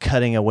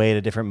cutting away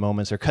to different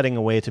moments or cutting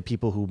away to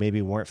people who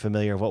maybe weren't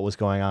familiar with what was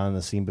going on in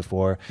the scene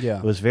before. Yeah.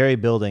 It was very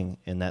building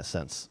in that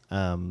sense.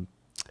 That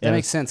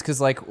makes sense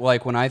because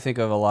like when I think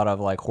of a lot of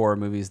like horror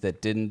movies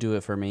that didn't do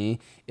it for me,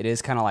 it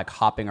is kind of like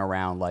hopping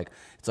around. Like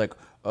it's like,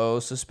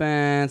 oh,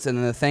 suspense, and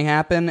then the thing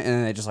happened, and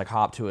then they just like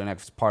hop to the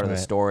next part of the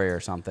story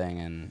or something,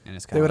 and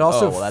it's kind They of would like,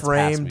 also oh, well, that's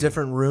past frame me.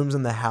 different rooms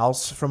in the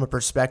house from a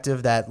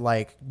perspective that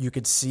like you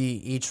could see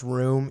each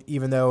room,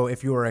 even though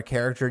if you were a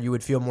character, you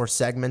would feel more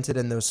segmented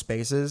in those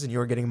spaces, and you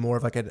were getting more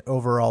of like an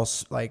overall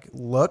like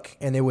look,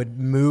 and they would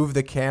move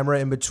the camera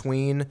in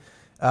between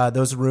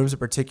those rooms in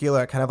particular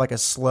at kind of like a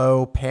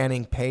slow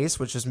panning pace,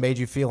 which just made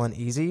you feel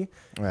uneasy.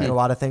 Right. And a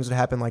lot of things would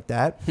happen like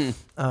that.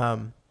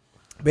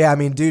 But yeah, I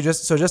mean, dude,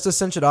 just to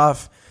cinch it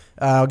off,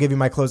 I'll give you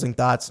my closing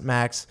thoughts,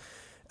 Max.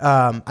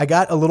 I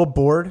got a little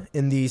bored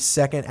in the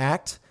second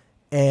act,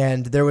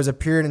 and there was a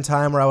period in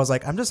time where I was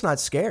like, I'm just not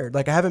scared.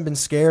 Like I haven't been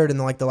scared in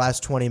like the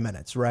last 20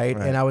 minutes, right?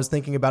 And I was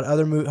thinking about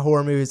other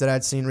horror movies that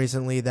I'd seen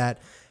recently that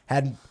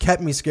had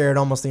kept me scared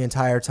almost the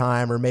entire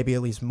time, or maybe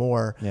at least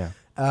more. Yeah.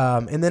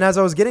 And then as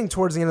I was getting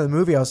towards the end of the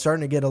movie, I was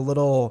starting to get a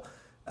little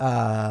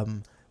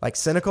like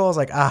cynical. I was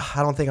like,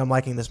 I don't think I'm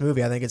liking this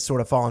movie. I think it's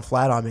sort of falling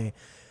flat on me.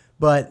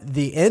 But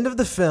the end of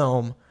the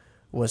film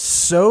was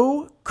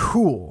so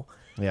cool.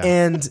 Yeah.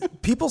 And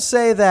people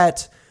say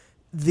that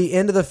the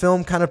end of the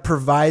film kind of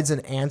provides an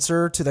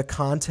answer to the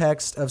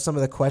context of some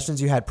of the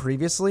questions you had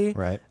previously.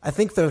 Right. I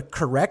think they're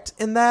correct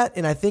in that.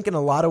 And I think in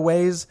a lot of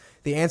ways,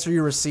 the answer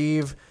you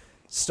receive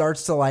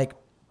starts to like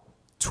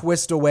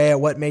twist away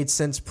at what made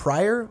sense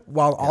prior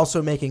while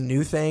also making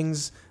new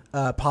things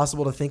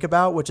possible to think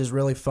about, which is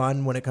really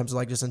fun when it comes to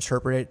like just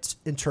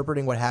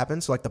interpreting what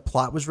happened. So like the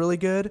plot was really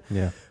good.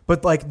 Yeah.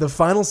 But like the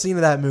final scene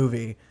of that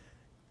movie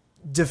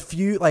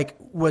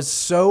was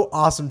so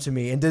awesome to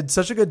me and did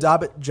such a good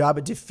job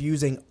at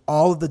diffusing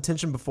all of the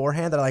tension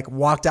beforehand that I like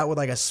walked out with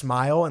like a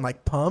smile and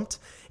like pumped,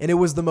 and it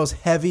was the most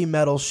heavy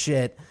metal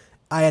shit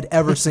I had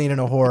ever seen in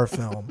a horror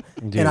film.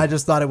 Dude. And I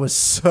just thought it was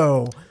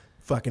so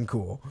fucking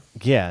cool.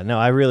 Yeah, no,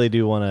 I really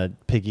do want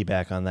to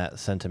piggyback on that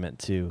sentiment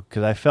too,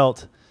 because I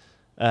felt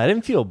I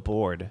didn't feel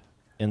bored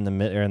in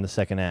the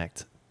second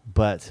act,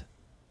 but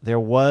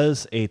there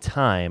was a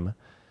time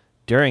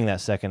during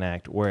that second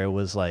act where it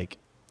was like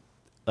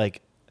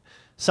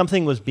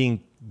something was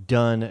being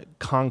done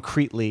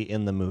concretely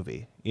in the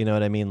movie. You know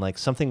what I mean? Like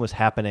something was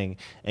happening,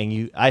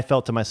 and I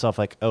felt to myself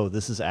like, oh,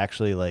 this is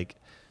actually like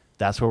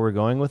that's where we're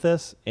going with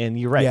this. And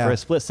you're right. Yeah. For a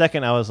split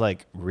second, I was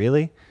like,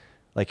 really?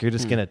 Like you're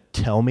just gonna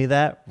tell me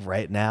that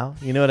right now?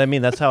 You know what I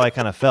mean? That's how I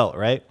kind of felt,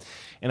 right?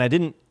 And I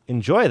didn't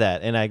enjoy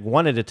that, and I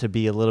wanted it to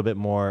be a little bit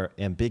more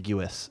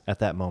ambiguous at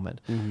that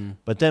moment. Mm-hmm.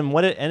 But then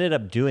what it ended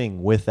up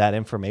doing with that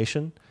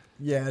information,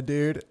 Yeah,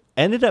 dude.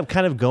 ended up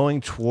kind of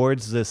going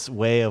towards this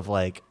way of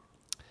like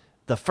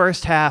the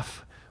first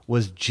half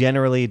was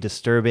generally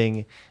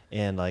disturbing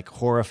and like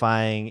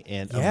horrifying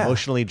and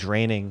emotionally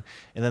draining,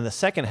 and then the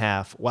second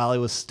half, while it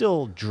was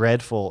still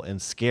dreadful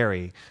and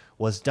scary,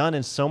 was done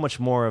in so much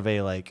more of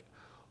a like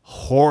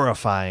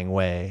horrifying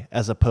way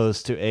as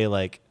opposed to a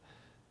like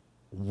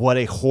what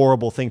a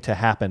horrible thing to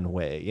happen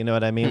way. You know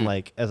what I mean?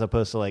 Like as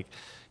opposed to like,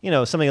 you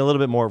know, something a little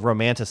bit more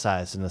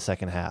romanticized in the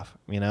second half,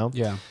 you know?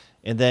 Yeah.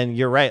 And then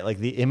you're right, like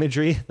the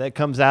imagery that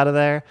comes out of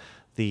there,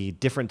 the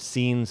different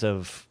scenes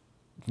of,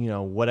 you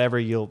know, whatever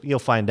you'll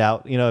find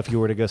out, you know, if you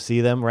were to go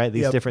see them, right?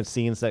 These different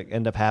scenes that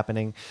end up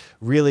happening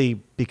really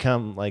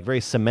become like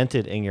very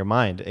cemented in your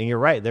mind. And you're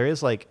right, there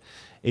is like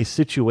a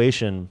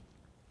situation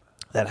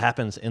that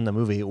happens in the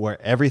movie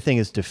where everything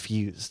is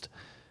diffused,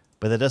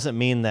 but that doesn't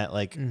mean that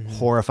like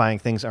horrifying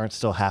things aren't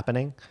still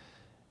happening.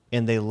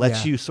 And they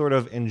let you sort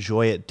of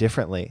enjoy it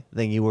differently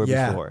than you were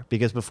before.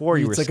 Because before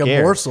you were It's scared. like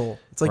a morsel.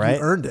 It's like right?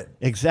 you earned it.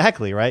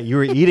 Exactly, right? You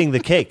were eating the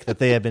cake that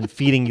they had been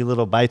feeding you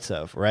little bites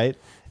of, right?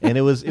 And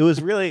it was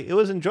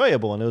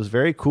enjoyable, and it was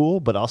very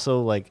cool, but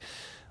also like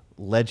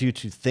led you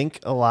to think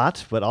a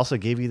lot, but also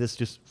gave you this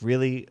just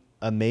really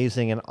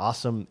amazing and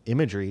awesome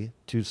imagery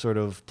to sort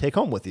of take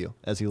home with you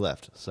as you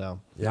left. So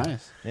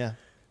Nice. yeah.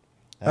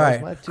 That All was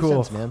right, my 2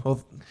 cool. cents, man.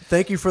 Well,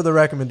 thank you for the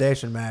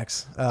recommendation,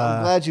 Max.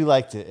 I'm glad you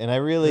liked it, and I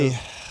really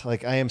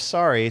like. I am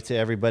sorry to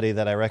everybody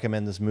that I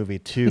recommend this movie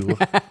to,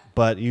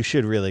 but you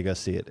should really go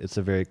see it. It's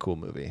a very cool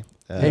movie.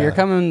 Hey, you're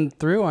coming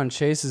through on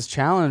Chase's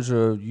challenge.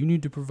 You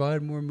need to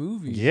provide more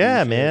movies.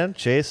 Yeah, man.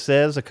 Chase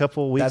says a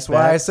couple weeks. That's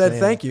why I back said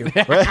saying- thank you.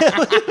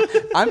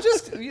 I'm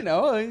just,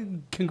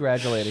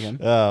 congratulating him.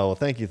 Oh well,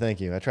 thank you.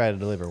 I try to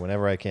deliver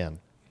whenever I can.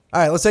 All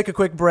right, let's take a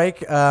quick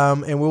break,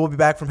 and we will be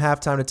back from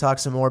halftime to talk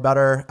some more about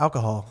our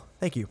alcohol.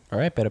 Thank you. All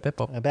right, better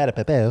people.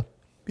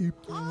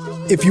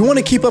 If you want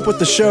to keep up with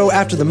the show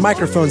after the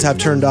microphones have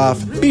turned off,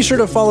 be sure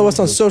to follow us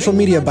on social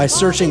media by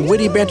searching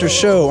Witty Banter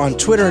Show on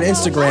Twitter and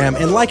Instagram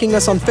and liking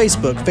us on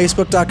Facebook,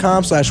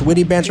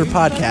 facebook.com/Witty Banter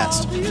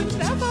Podcast.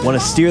 Want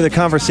to steer the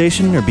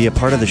conversation or be a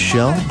part of the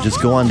show?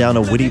 Just go on down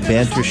to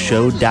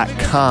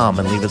wittybantershow.com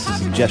and leave us a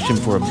suggestion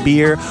for a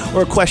beer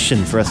or a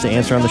question for us to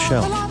answer on the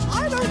show.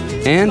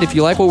 And if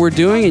you like what we're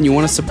doing and you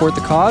want to support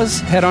the cause,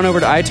 head on over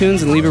to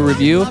iTunes and leave a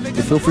review,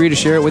 and feel free to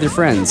share it with your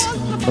friends.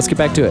 Let's get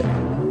back to it.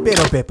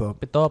 Beto.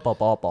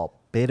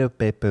 Beto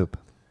boop.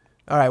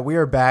 All right, we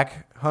are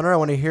back. Hunter, I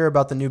want to hear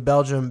about the New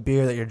Belgium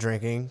beer that you're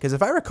drinking, because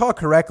if I recall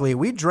correctly,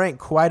 we drank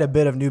quite a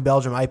bit of New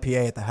Belgium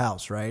IPA at the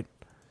house, right?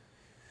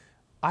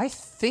 I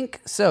think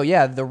so.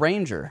 Yeah, the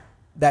Ranger.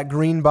 That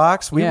green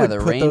box, we would the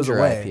put Ranger those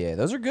away. IPA.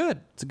 Those are good.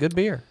 It's a good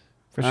beer.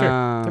 For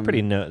sure.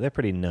 They're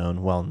pretty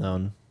known, well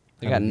known.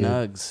 They got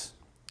nugs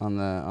on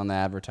the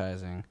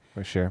advertising.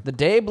 For sure. The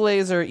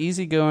Dayblazer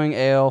Easygoing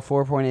Ale,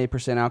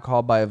 4.8%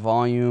 alcohol by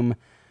volume.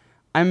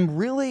 I'm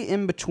really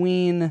in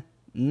between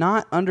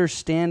not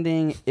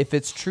understanding if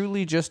it's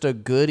truly just a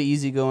good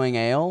easygoing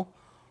ale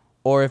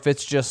or if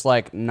it's just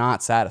like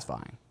not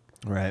satisfying.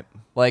 Right.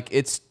 Like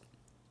it's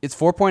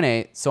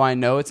 4.8, so I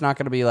know it's not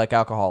going to be like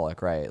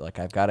alcoholic, right? Like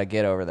I've got to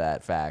get over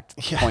that fact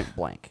point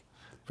blank.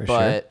 For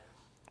sure.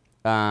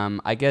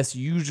 I guess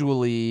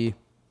usually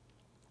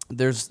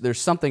there's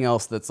something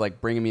else that's like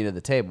bringing me to the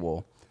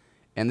table,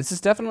 and this is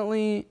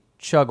definitely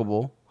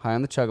chuggable, high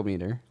on the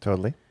chuggometer.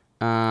 Totally.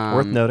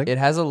 Worth noting. It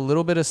has a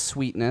little bit of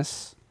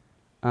sweetness.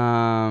 It's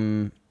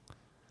not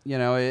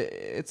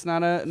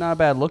a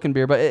bad looking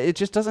beer, but it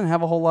just doesn't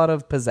have a whole lot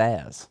of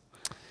pizzazz.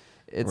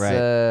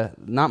 It's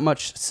not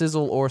much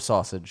sizzle or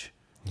sausage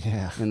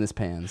in this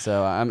pan.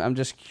 So I'm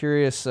just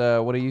curious,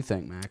 what do you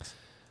think, Max?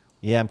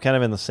 Yeah, I'm kind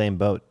of in the same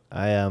boat.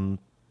 I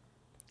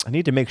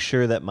need to make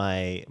sure that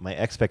my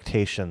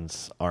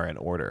expectations are in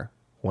order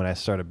when I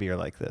start a beer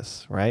like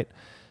this, right?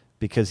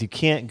 Because you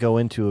can't go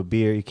into a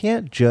beer, you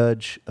can't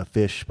judge a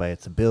fish by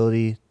its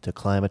ability to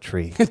climb a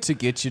tree. To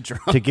get you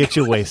drunk. To get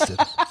you wasted.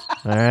 All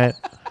right?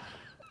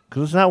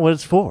 Because it's not what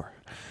it's for.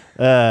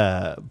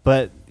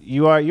 But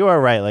you are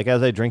right. Like,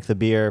 as I drink the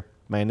beer,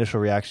 my initial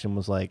reaction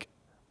was like,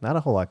 not a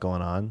whole lot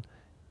going on.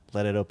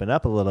 Let it open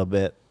up a little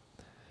bit.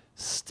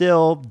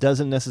 Still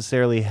doesn't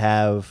necessarily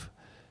have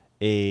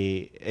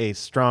a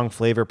strong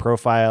flavor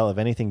profile of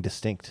anything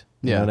distinct.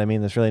 You know what I mean?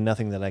 There's really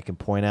nothing that I can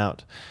point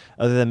out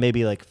other than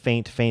maybe like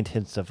faint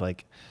hints of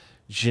like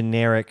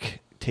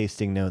generic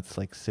tasting notes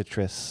like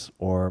citrus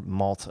or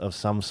malt of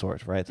some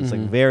sort, right? So it's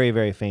like very,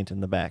 very faint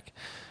in the back.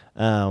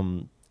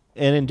 And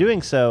in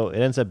doing so, it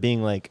ends up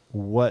being like,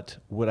 what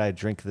would I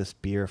drink this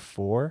beer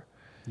for?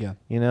 Yeah.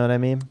 You know what I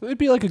mean? It would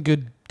be like a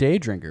good day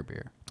drinker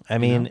beer. I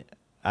mean,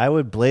 I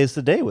would blaze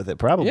the day with it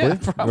probably, Yeah,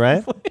 probably.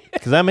 Right?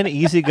 Because I'm an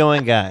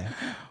easygoing guy.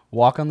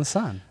 Walk on the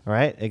sun.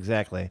 Right?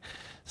 Exactly.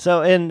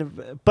 So,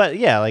 but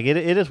yeah, like it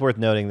is worth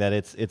noting that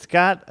it's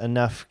got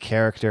enough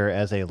character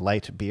as a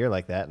light beer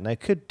like that, and I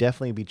could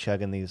definitely be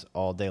chugging these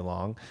all day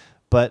long.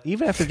 But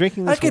even after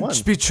drinking this I could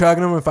just be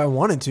chugging them if I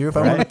wanted to. If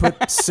I wanted to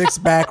put 6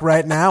 back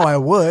right now, I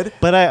would.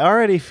 But I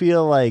already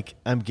feel like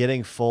I'm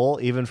getting full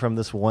even from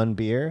this one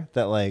beer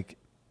that like,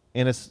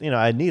 and it's,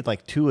 I need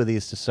like 2 of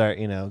these to start,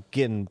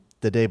 getting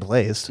the day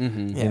blazed. You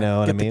know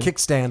what I mean? Get the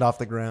kickstand off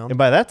the ground. And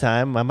by that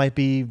time, I might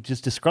be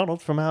just disgruntled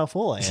from how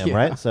full I am,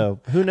 right? So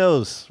who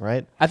knows,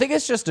 right? I think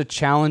it's just a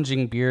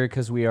challenging beer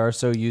because we are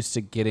so used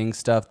to getting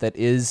stuff that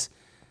is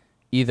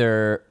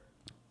either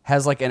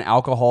has like an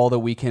alcohol that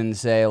we can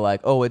say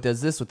like, oh, it does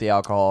this with the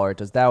alcohol or it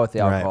does that with the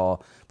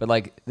alcohol. But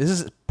like this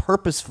is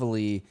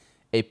purposefully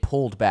a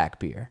pulled back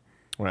beer.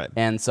 Right.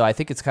 And so I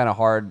think it's kind of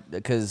hard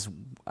because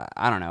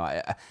I don't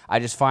know. I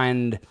just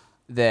find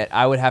that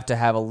I would have to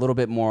have a little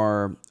bit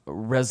more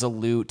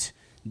resolute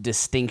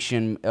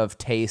distinction of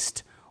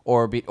taste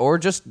or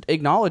just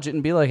acknowledge it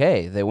and be like,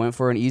 hey, they went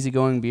for an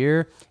easygoing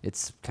beer.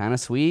 It's kind of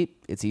sweet.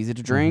 It's easy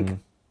to drink.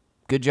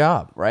 Good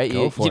job, right?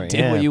 You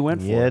did what you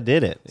went for. Yeah,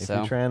 did it. So. If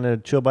you're trying to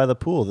chill by the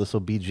pool, this will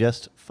be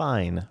just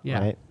fine,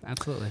 right?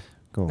 Absolutely.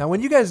 Cool. Now,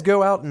 when you guys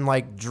go out and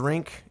like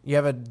drink, you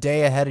have a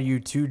day ahead of you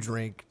to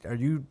drink.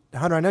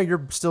 Hunter, I know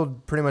you're still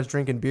pretty much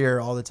drinking beer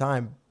all the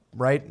time,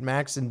 right,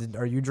 Max? And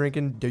are you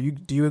drinking? Do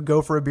you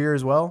go for a beer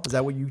as well? Is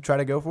that what you try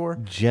to go for?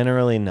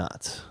 Generally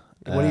not.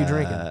 What are you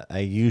drinking? I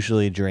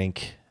usually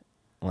drink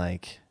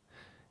like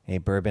a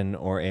bourbon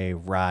or a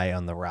rye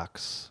on the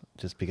rocks,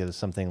 just because it's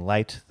something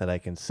light that I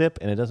can sip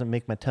and it doesn't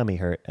make my tummy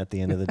hurt at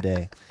the end of the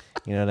day.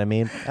 You know what I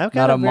mean? I've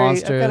got Not a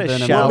monster, I've got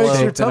then a shallow What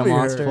makes your then a tummy hurt?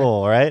 monster.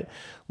 full, right?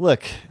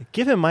 Look,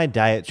 given my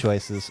diet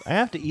choices, I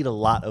have to eat a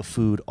lot of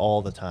food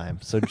all the time.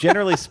 So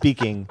generally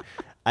speaking,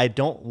 I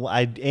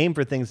aim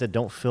for things that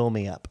don't fill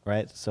me up,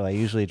 right? So I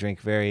usually drink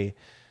very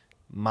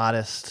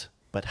modest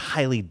but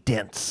highly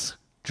dense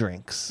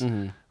drinks,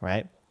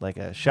 right? Like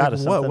a shot Like of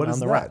what? something What on is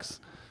the that? rocks.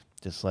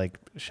 Just like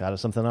a shot of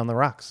something on the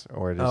rocks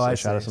or just I a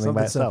shot of see. something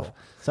by Something itself.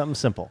 simple. Something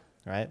simple.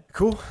 right?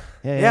 Cool.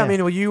 Yeah. I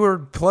mean, well, you were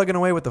plugging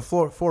away with the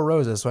Four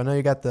Roses, so I know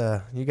you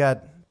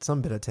got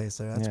some bit of taste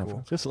there. That's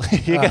cool.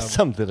 Just you got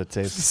some bit of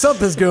taste.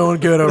 Something's going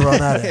good over on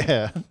that end.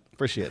 Yeah,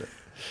 appreciate it.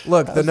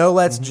 Look, the No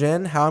Let's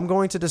Gin, how I'm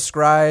going to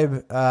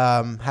describe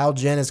how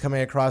gin is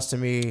coming across to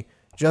me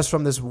just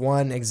from this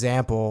one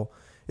example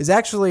is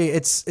actually,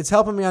 it's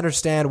helping me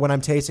understand when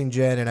I'm tasting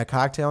gin in a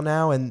cocktail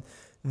now. And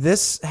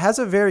this has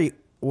a very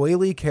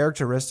oily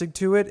characteristic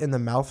to it in the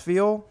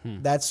mouthfeel.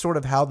 That's sort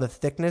of how the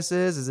thickness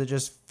is it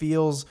just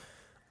feels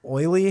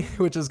oily,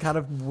 which is kind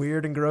of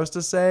weird and gross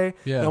to say.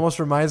 Yeah. It almost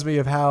reminds me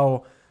of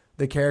how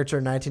the character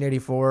in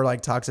 1984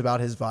 like talks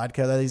about his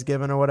vodka that he's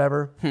given or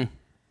whatever.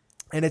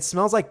 And it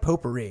smells like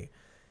potpourri.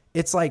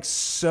 It's like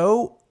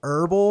so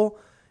herbal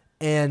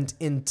and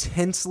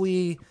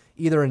intensely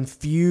either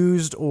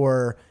infused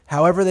or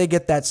however they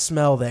get that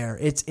smell there.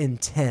 It's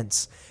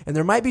intense. And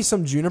there might be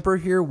some juniper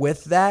here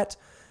with that.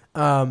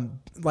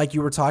 Like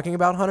you were talking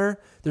about, Hunter.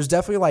 There's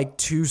definitely like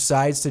two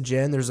sides to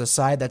gin. There's a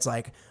side that's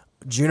like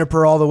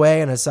juniper all the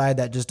way and a side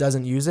that just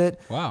doesn't use it.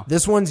 Wow.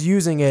 This one's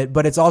using it,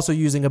 but it's also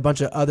using a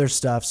bunch of other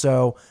stuff.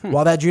 So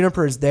while that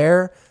juniper is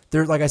there,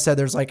 like I said,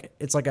 it's like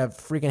a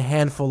freaking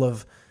handful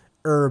of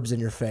herbs in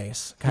your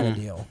face kind of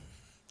deal.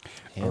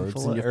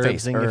 Handful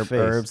Herbs in of your face.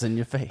 Herbs in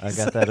your face. I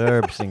got that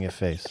herbs in your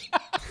face.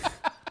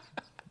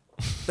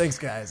 Thanks,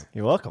 guys.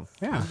 You're welcome.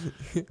 Yeah.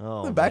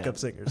 Oh, The backup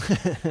singers.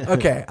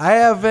 Okay, I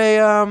have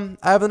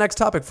the next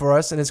topic for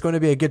us, and it's going to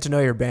be a get to know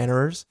your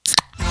banners.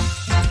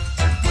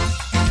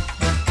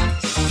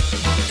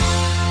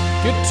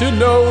 Get to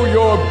know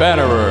your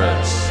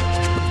bannerers.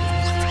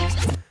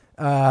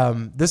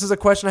 This is a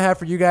question I have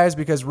for you guys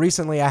because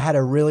recently I had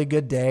a really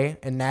good day,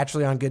 and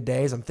naturally on good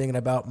days, I'm thinking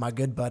about my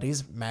good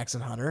buddies, Max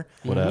and Hunter.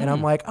 What up? And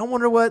I'm like, I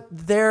wonder what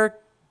their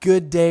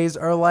good days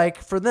are like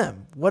for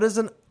them. What is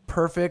an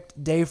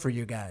perfect day for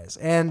you guys?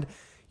 And,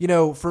 you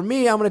know, for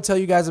me, I'm going to tell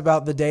you guys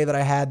about the day that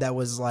I had that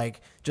was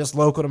like just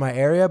local to my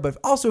area, but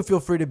also feel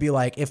free to be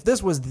like, if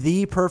this was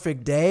the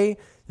perfect day,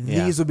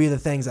 these would be the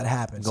things that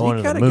happen. So Going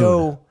you to the kind of moon.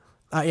 go,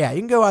 you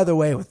can go either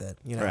way with it,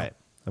 you know? Right.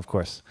 Of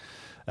course.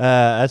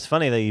 That's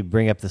funny that you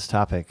bring up this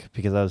topic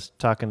because I was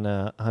talking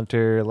to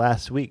Hunter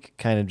last week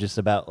kind of just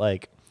about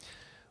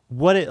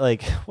what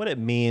it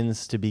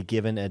means to be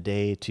given a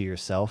day to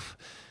yourself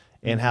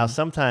and how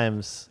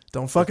sometimes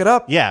Don't fuck it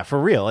up. yeah, for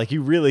real, like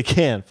you really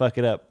can fuck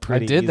it up I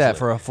pretty did that easily.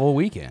 for a full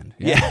weekend.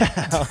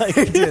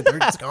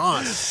 It's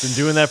gone. Been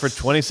doing that for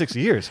 26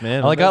 years,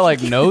 man. I got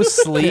like no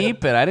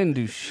sleep and I didn't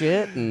do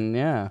shit and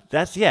yeah.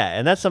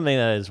 And that's something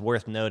that is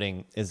worth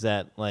noting is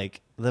that like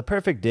the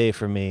perfect day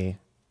for me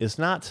is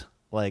not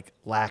like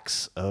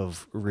lacks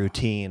of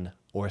routine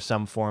or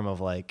some form of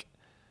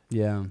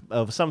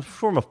some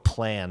form of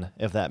plan,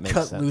 if that makes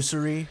sense.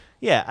 Cutlusery.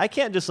 Yeah, I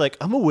can't just like,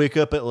 I'm gonna wake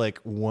up at like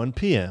 1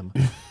 p.m.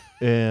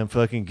 and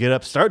fucking get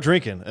up, start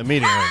drinking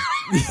immediately.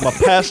 I'm gonna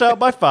pass out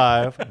by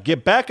 5,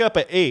 get back up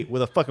at 8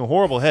 with a fucking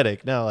horrible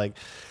headache. No, like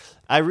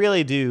I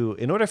really do,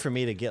 in order for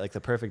me to get like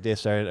the perfect day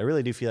started, I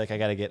really do feel like I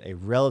gotta get a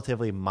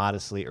relatively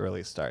modestly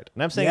early start.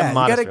 And I'm saying Yeah, a you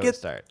modest gotta early get-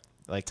 start.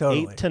 Like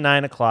Totally. 8 to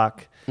 9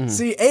 o'clock.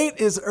 See, 8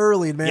 is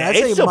early, man. Yeah, I'd 8's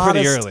say still modest,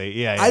 pretty early.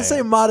 Yeah, I'd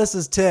say modest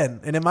is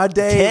 10. And in my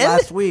day 10?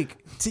 last week,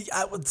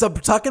 I'm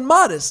talking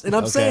modest. And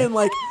I'm Okay. saying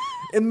like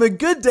in the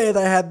good day that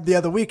I had the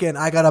other weekend,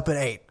 I got up at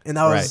 8. And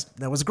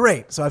that was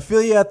great. So I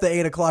feel you at the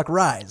 8 o'clock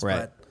rise.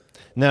 Right. But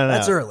No.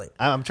 That's early.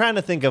 I'm trying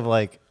to think of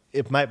like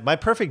if my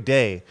perfect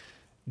day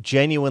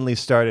genuinely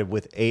started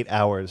with 8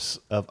 hours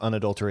of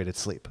unadulterated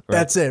sleep. Right?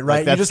 that's it,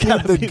 right? Like, you just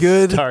that's need the gotta be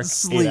good stark 8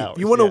 sleep. hours,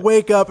 You want to yeah.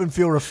 wake up and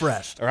feel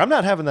refreshed. Or I'm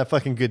not having that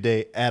fucking good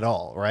day at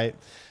all, right?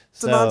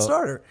 It's a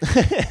non-starter.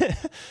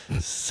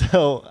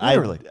 So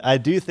Literally. I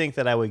do think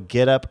that I would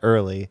get up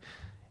early,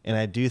 and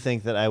I do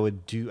think that I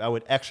would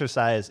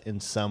exercise in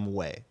some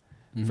way,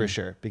 for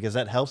sure, because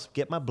that helps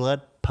get my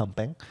blood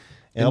pumping.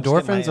 It helps get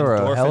my Endorphins are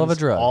a hell of a endorphins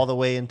drug. all the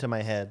way into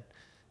my head,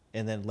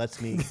 and then lets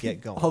me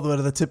get going. All the way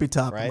to the tippy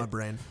top Right? of my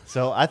brain.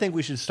 So I think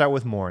we should start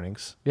with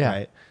mornings. Yeah.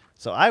 Right.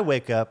 So I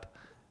wake up,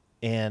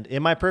 and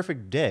in my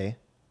perfect day,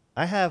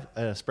 I have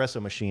an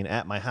espresso machine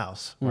at my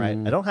house. Right.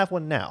 I don't have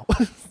one now,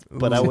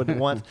 but I would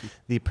want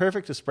the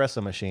perfect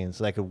espresso machine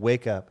so that I could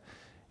wake up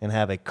and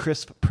have a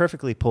crisp,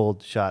 perfectly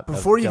pulled shot.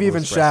 Before of you've double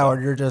even espresso.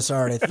 showered, you're just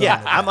already throwing Yeah,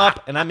 it I'm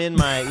up and I'm in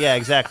my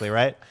exactly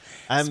right.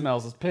 I'm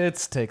Smells his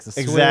pits, takes a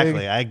swig.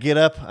 exactly. I get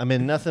up. I'm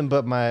in nothing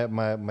but my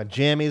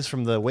jammies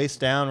from the waist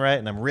down, right,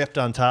 and I'm ripped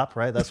on top,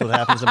 right. That's what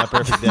happens in my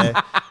perfect day.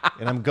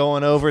 And I'm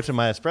going over to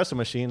my espresso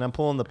machine. I'm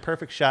pulling the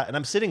perfect shot, and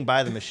I'm sitting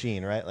by the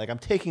machine, right. Like I'm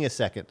taking a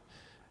second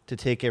to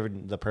take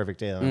the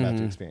perfect day that I'm about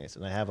to experience,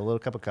 and I have a little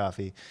cup of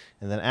coffee,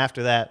 and then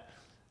after that,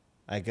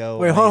 I go.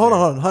 Wait, and hold I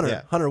on, either- Hunter.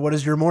 Yeah. Hunter, what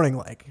is your morning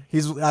like?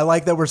 I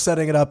like that we're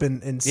setting it up in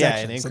sections. Yeah,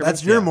 in so increments,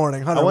 that's your yeah.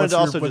 morning, Hunter. I wanted what's to your,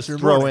 also what's just your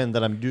throw morning? in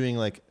that I'm doing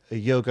like a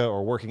yoga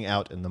or working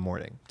out in the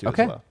morning too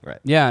Okay. as well. Right.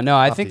 Yeah, no,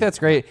 I Off think the- that's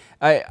great.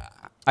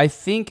 I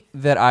think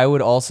that I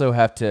would also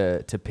have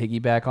to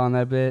piggyback on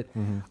that bit.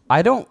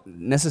 I don't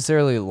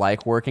necessarily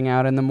like working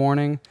out in the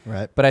morning,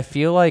 Right. but I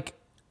feel like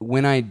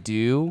when I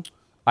do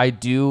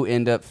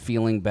end up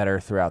feeling better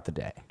throughout the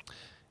day.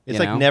 It's you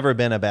like know? never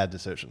been a bad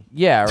decision.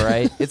 Yeah,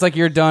 right. It's like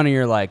you're done and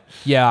you're like,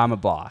 yeah, I'm a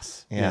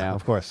boss. Yeah, you know?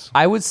 of course.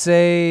 I would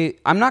say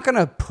I'm not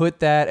gonna put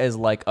that as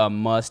like a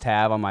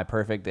must-have on my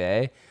perfect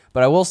day,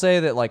 but I will say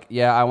that like,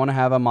 yeah, I want to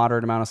have a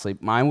moderate amount of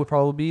sleep. Mine would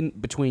probably be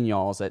between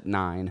y'all's at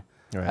 9.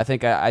 Right. I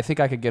think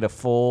I could get a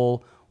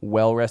full,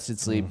 well-rested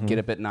sleep, get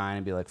up at 9,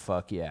 and be like,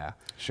 fuck yeah.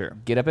 Sure.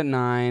 Get up at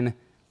 9.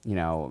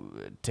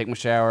 Take my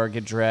shower,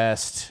 get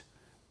dressed.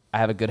 I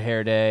have a good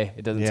hair day.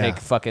 It doesn't take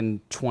fucking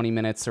 20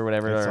 minutes or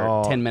whatever, It's or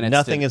all- 10 minutes.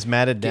 nothing is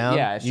matted down.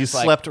 Yeah, it's You just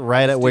like, slept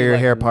right just at where do, your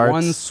like, hair parts.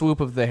 One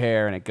swoop of the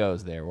hair and it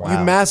goes there. Wow.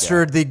 You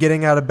mastered the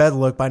getting out of bed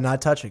look by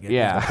not touching it.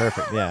 Yeah.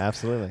 Perfect. Yeah,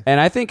 absolutely.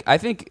 And I think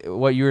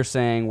what you were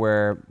saying,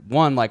 where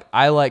one, like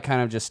I like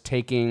kind of just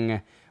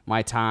taking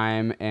my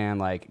time and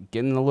like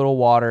getting a little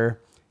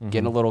water,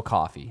 getting a little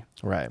coffee.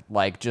 Right.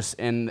 Like just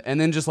and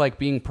then just like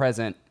being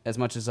present as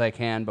much as I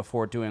can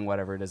before doing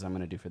whatever it is I'm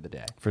going to do for the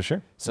day. For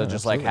sure. So Yeah, just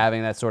absolutely. like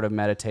having that sort of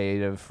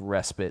meditative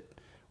respite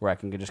where I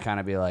can just kind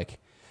of be like,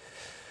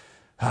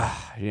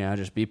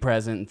 just be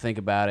present and think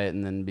about it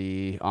and then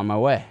be on my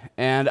way.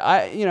 And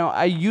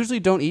I usually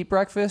don't eat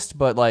breakfast,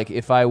 but like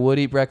if I would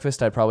eat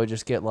breakfast, I'd probably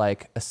just get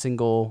like a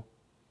single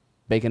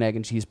bacon, egg,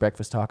 and cheese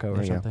breakfast taco or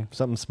There you go. something.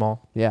 Something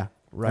small. Yeah.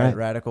 Right,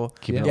 radical.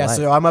 Keeping it Yeah, light.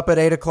 so I'm up at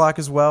 8 o'clock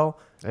as well.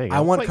 There you go. I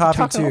want Wait, coffee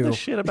you're talking all too. this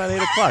shit about 8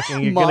 o'clock,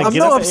 and you're Mom. gonna I'm get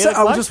no up at 8 upset.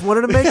 I o'clock? just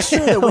wanted to make sure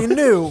that we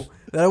knew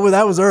that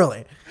was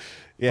early.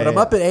 Yeah, But I'm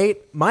yeah. up at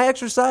 8. My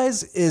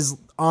exercise is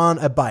on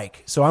a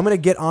bike. So I'm going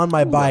to get on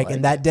my bike,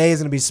 and that day is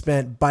going to be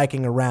spent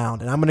biking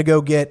around. And I'm going to go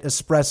get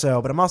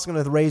espresso, but I'm also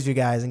going to raise you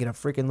guys and get a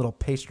freaking little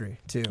pastry,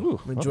 too.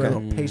 Enjoy a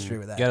little pastry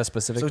with that. Got a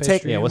specific So pastry?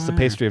 take Yeah, what's the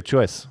pastry of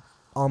choice?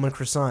 almond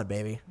croissant,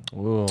 baby.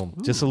 Ooh,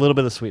 just a little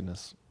bit of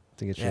sweetness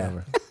to get you Yeah.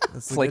 over.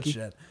 That's the Flaky.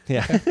 good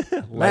shit.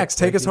 Yeah. Max,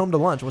 take us home to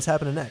lunch. What's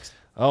happening next?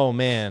 Oh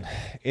man,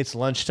 it's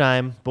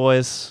lunchtime,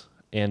 boys,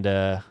 and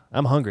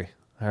I'm hungry.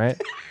 All right,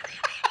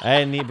 I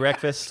didn't eat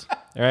breakfast.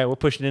 All right, we're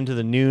pushing into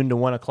the noon to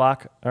 1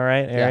 o'clock. All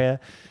right, area.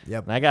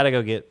 Yep. And I gotta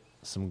go get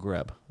some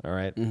grub. All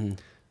right?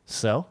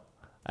 So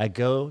I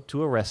go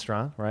to a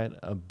restaurant. Right,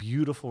 a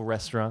beautiful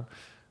restaurant.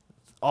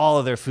 All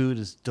of their food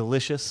is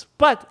delicious,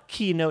 but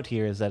key note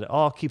here is that it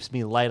all keeps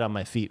me light on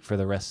my feet for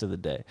the rest of the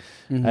day.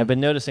 I've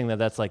been noticing that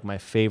that's like my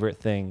favorite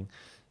thing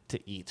to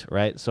eat.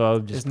 Right, so I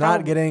would just It's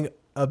not getting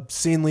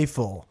obscenely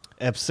full.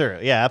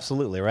 absurd. Yeah,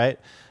 absolutely. Right.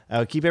 I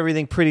would keep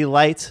everything pretty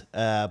light,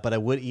 but I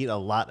would eat a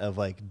lot of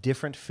like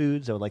different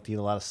foods. I would like to eat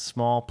a lot of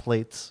small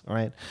plates. All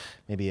right,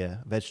 maybe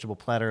a vegetable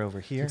platter over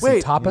here.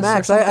 Wait, tapas or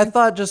Max, something? I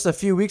thought just a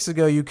few weeks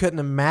ago you couldn't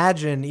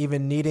imagine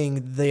even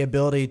needing the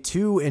ability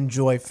to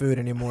enjoy food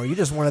anymore. You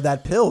just wanted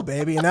that pill,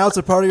 baby, and now it's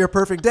a part of your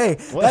perfect day.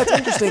 That's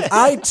interesting.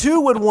 I,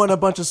 too, would want a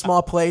bunch of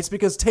small plates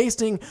because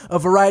tasting a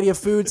variety of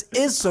foods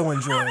is so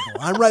enjoyable.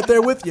 I'm right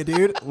there with you,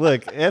 dude.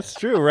 Look, that's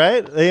true,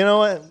 right? You know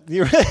what?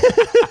 You're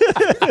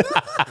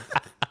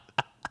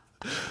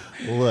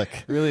Look,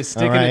 Really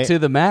sticking all right? it to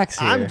the max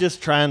here. I'm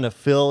just trying to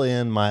fill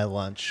in my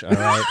lunch. All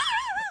right.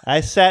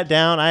 I sat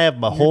down. I have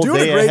my whole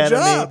doing a day great ahead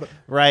job. of me,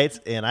 right?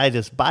 And I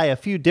just buy a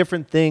few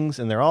different things,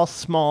 and they're all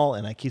small,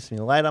 and it keeps me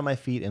light on my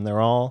feet, and they're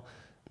all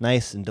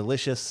nice and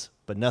delicious,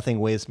 but nothing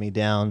weighs me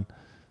down.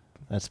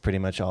 That's pretty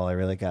much all I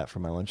really got for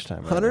my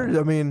lunchtime. Right Hunter,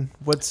 now. I mean,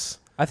 what's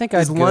I think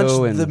is I'd lunch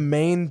go and the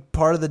main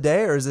part of the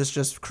day, or is this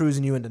just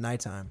cruising you into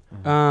nighttime?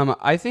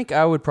 I think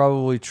I would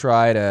probably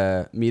try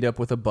to meet up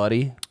with a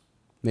buddy,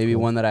 maybe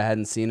one that I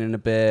hadn't seen in a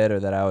bit, or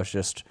that I was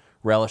just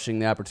relishing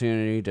the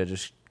opportunity to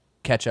just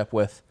catch up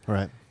with.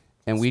 Right.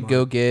 And we'd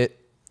go get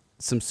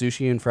some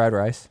sushi and fried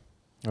rice.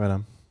 Right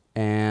on.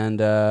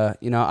 And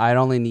I'd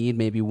only need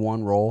maybe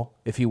one roll.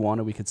 If he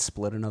wanted, we could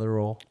split another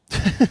roll.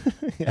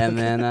 And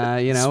then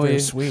very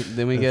sweet.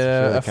 Then we That's get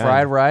really a kind.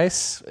 fried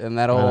rice, and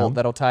Right on.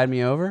 that'll tide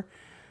me over.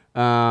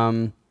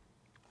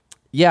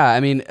 Yeah, I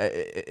mean,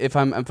 if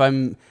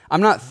I'm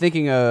not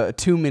thinking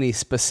too many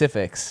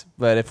specifics,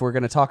 but if we're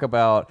gonna talk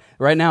about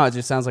right now, it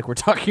just sounds like we're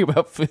talking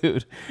about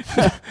food.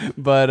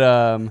 but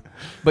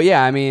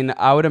yeah, I mean,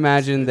 I would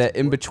imagine that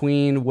in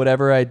between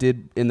whatever I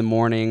did in the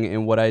morning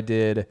and what I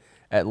did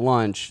at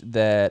lunch,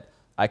 that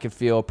I could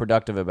feel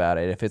productive about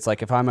it. If it's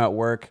like if I'm at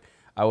work,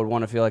 I would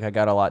want to feel like I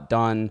got a lot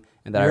done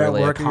and that You're I at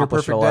really work on your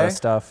accomplished a perfect lot day? of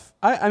stuff.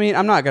 I mean,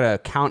 I'm not gonna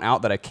count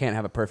out that I can't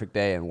have a perfect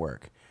day in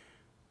work.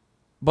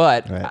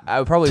 But Right.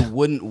 I probably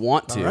wouldn't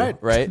want to, All right.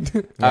 right?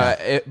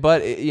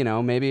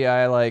 Maybe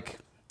I like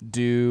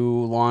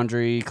do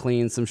laundry,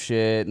 clean some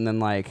shit, and then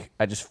like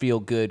I just feel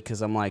good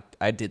because I'm like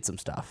I did some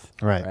stuff,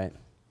 Right. Right?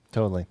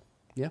 Totally.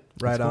 Yeah.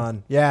 Right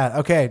on. Yeah.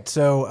 Okay.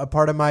 So a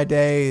part of my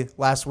day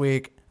last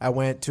week, I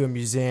went to a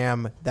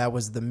museum that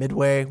was the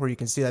Midway, where you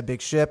can see that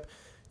big ship.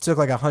 Took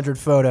like 100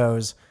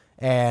 photos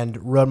and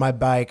rode my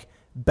bike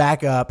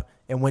back up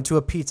and went to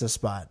a pizza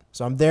spot.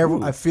 So I'm there.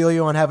 I feel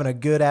you on having a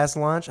good ass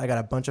lunch. I got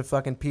a bunch of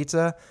fucking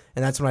pizza,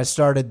 and that's when I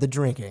started the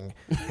drinking.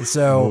 And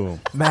so,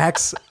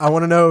 Max, I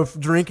want to know if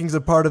drinking's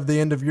a part of the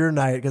end of your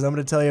night, because I'm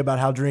going to tell you about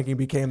how drinking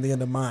became the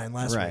end of mine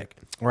last week.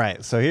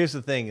 Right. So here's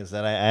the thing: is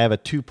that I have a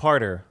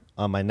two-parter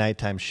on my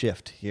nighttime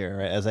shift here.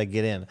 Right, as I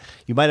get in,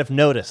 you might have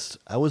noticed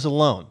I was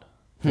alone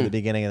for the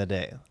beginning of the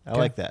day. I Okay.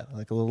 like that. I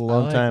like a little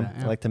alone like time. that,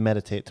 yeah. I like to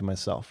meditate to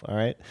myself. All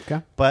right.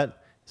 Okay.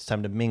 But it's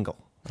time to mingle.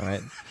 All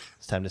right.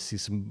 It's time to see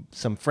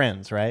some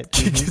friends. Right.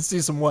 You can see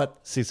some what?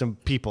 See some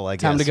people. I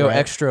guess. Time to go right?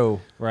 extra.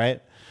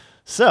 Right.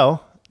 So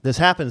this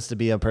happens to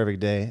be a perfect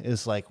day.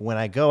 Is like when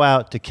I go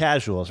out to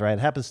casuals. Right. It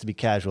happens to be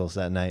casuals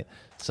that night.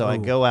 So I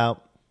go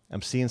out.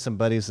 I'm seeing some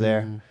buddies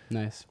there.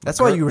 Nice. That's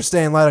why you were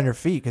staying light on your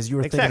feet, because you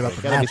were Exactly. thinking about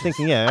the Gotta be matches.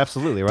 thinking. Yeah.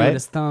 Absolutely. Dude, Right.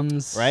 his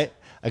thumbs. Right?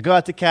 I go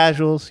out to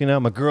casuals,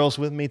 my girl's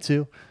with me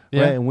too.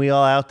 Yeah. Right? And we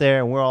all out there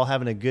and we're all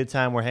having a good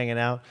time. We're hanging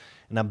out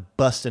and I'm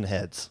busting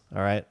heads,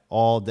 all right,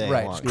 all day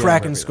Right, long. just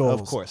cracking Perfect. skulls.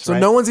 Of course. So right?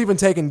 no one's even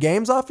taking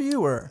games off of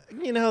you, or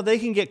They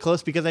can get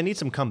close because I need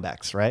some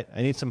comebacks, right?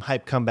 I need some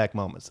hype comeback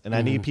moments. And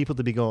I need people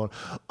to be going,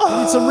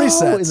 I need some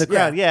resets in the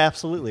crowd. Yeah,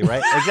 absolutely,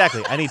 right?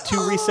 Exactly. I need 2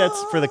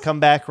 resets for the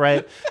comeback,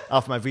 right?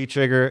 Off my V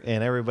trigger,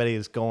 and everybody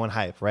is going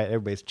hype, right?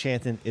 Everybody's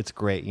chanting. It's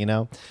great,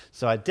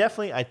 So I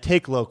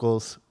take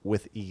locals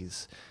with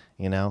ease,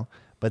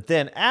 But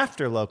then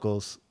after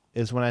locals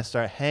is when I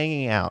start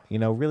hanging out,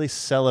 really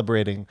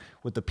celebrating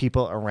with the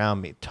people around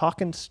me,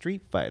 talking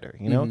Street Fighter,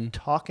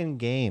 talking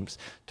games,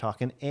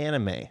 talking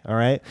anime, all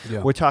right?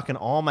 Yeah. We're talking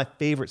all my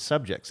favorite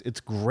subjects.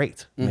 It's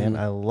great, man.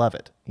 I love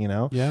it,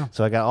 Yeah.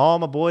 So I got all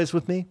my boys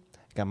with me.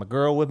 I got my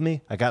girl with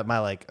me. I got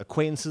my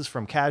acquaintances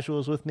from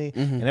casuals with me,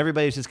 and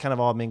everybody's just kind of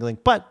all mingling.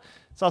 But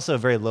it's also a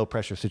very low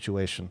pressure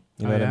situation.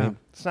 You know what I yeah. mean?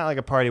 It's not like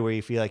a party where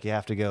you feel like you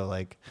have to go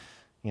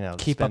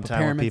Keep spend up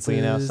time with people.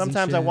 appearances and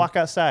Sometimes I shit. walk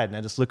outside and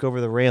I just look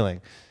over the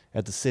railing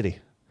at the city,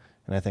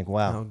 and I think,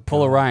 wow,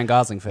 Pull a Ryan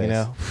Gosling face.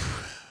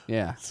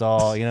 Yeah. it's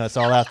all it's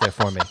all out there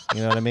for me. You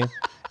know what I mean?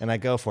 And I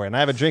go for it. And I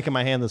have a drink in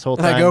my hand this whole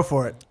and time. I go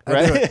for it.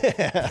 I do it.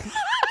 Right?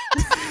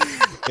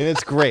 And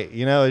it's great.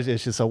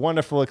 It's just a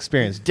wonderful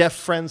experience. Deaf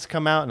friends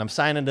come out and I'm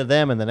signing to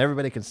them, and then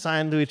everybody can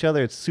sign to each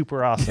other. It's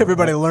super awesome.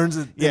 Everybody right? learns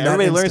it. Yeah, in that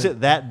everybody learns instant.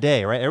 it that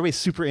day, right? Everybody's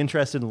super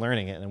interested in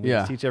learning it, and we Yeah.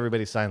 just teach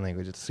everybody sign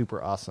language. It's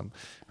super awesome,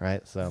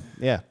 right? So,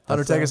 yeah.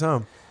 Hunter, take us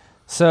home.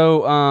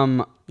 So, You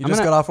I'm just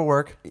gonna- got off of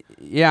work.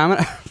 Yeah,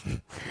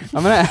 I'm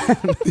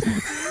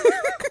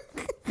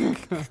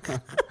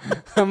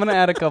gonna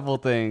add a couple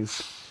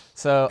things.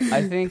 So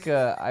I think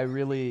I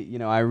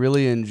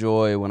really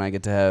enjoy when I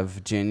get to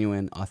have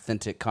genuine,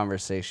 authentic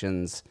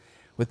conversations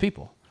with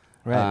people.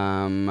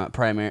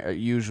 Right.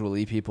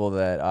 Usually people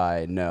that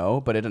I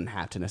know, but it doesn't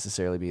have to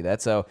necessarily be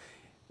that. So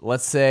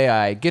let's say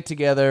I get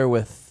together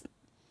with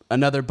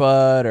another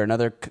bud or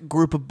another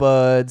group of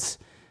buds.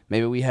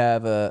 Maybe we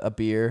have a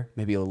beer,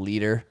 maybe a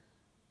liter,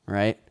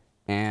 right?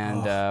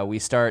 And we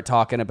start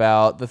talking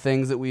about the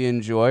things that we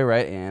enjoy,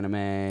 right?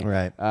 Anime,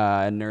 Right.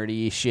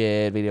 Nerdy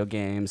shit, video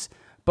games.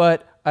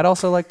 But I'd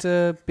also like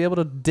to be able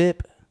to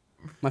dip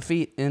my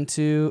feet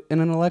into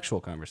an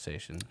intellectual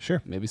conversation. Sure.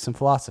 Maybe some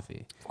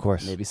philosophy. Of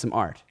course. Maybe some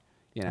art.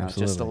 Just a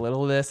Absolutely.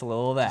 little of this, a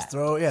little of that.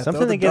 Throw Something throw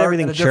the to get dart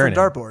everything at a different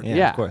churning. dartboard.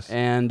 Yeah, of course.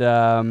 And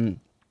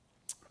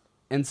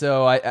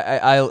so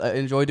I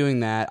enjoy doing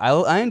that.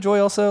 I enjoy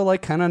also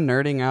kind of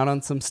nerding out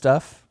on some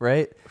stuff,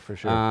 right? For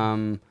sure.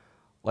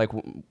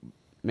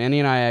 Manny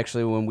and I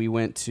actually, when we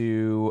went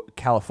to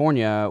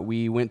California,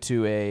 we went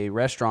to a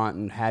restaurant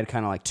and had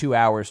kind of 2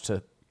 hours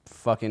to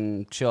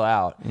fucking chill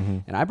out. Mm-hmm.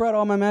 And I brought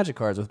all my Magic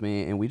cards with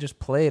me, and we just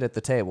played at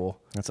the table.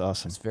 That's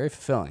awesome. It's very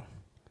fulfilling.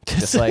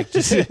 just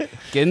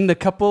getting a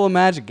couple of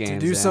Magic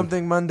games. To do in.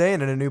 something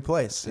mundane in a new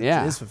place.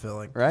 Yeah. It is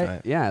fulfilling.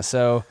 Right? Yeah.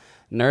 So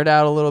nerd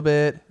out a little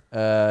bit.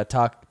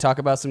 Talk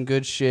about some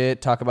good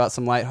shit. Talk about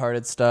some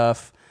lighthearted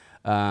stuff.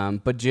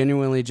 But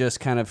genuinely just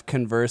kind of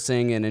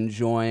conversing and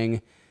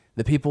enjoying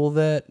the people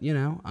that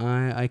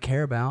I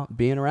care about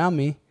being around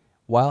me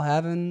while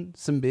having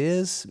some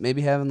beers.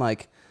 Maybe having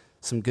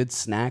some good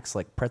snacks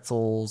like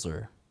pretzels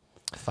or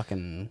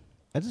fucking.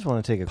 I just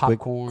want to take a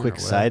Popcorn or quick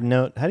whatever. side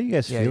note. How do you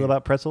guys Yeah, feel yeah.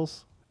 about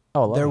pretzels?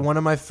 Oh, I love They're them. one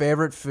of my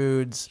favorite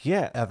foods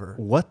ever.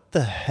 What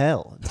the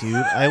hell, dude?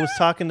 I was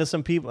talking to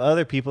some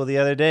other people the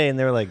other day, and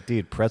they were like,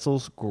 dude,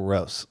 pretzels,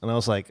 gross. And I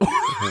was like,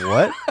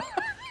 what?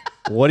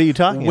 What are you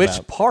talking Which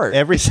about? part?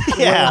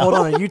 Yeah. Hold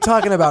on. Are you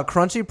talking about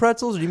crunchy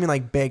pretzels, or do you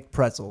mean baked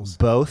pretzels?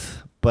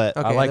 Both, but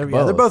Okay, like yeah,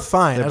 they're both. both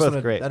fine. They're I just both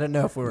wanna- great. I didn't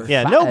know if we were.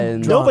 yeah,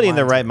 Fine. nobody in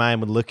their Drawing right lines.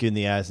 mind would look you in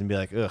the eyes and be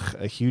like, ugh,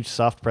 a huge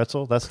soft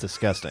pretzel? That's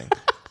disgusting.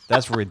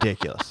 That's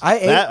ridiculous. I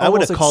ate I would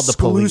almost have called the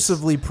police.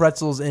 exclusively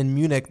pretzels in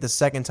Munich the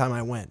second time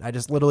I went. I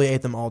just literally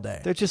ate them all day.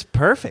 They're just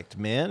perfect,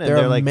 man. And They're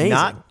they're amazing.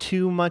 not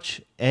too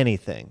much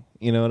anything.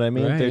 You know what I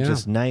mean? Right, They're yeah.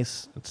 just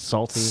nice, it's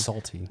salty.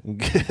 salty.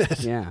 Good.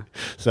 Yeah.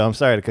 So I'm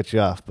sorry to cut you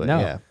off, but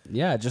No.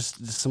 yeah.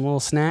 Just some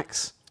little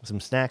snacks. Some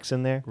snacks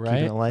in there. Right.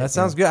 Keeping it light. That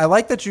sounds good. I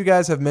like that you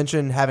guys have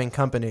mentioned having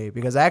company,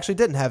 because I actually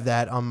didn't have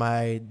that on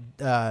my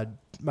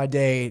my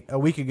day a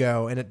week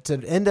ago, and to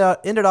end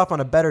it off on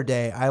a better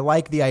day. I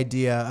like the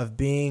idea of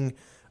being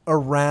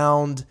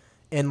around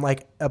in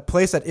a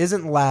place that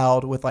isn't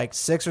loud with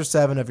 6 or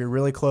 7 of your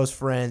really close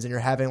friends, and you're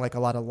having a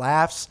lot of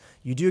laughs.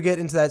 You do get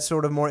into that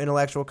sort of more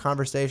intellectual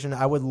conversation.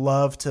 I would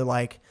love to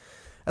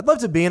I'd love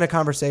to be in a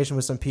conversation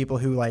with some people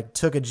who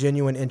took a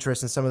genuine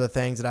interest in some of the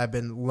things that I've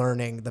been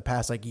learning the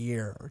past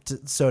year,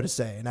 so to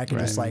say, and I can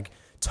just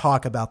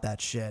talk about that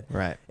shit.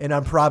 Right. And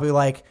I'm probably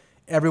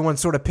everyone's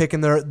sort of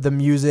picking the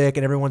music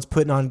and everyone's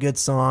putting on good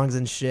songs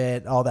and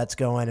shit. All that's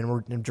going and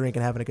we're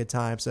drinking, having a good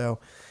time. So,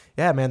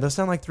 yeah, man, those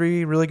sound like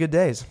 3 really good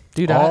days.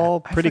 Dude,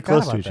 All I pretty forgot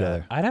close to about each that.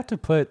 other. I'd have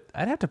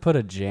to put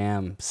a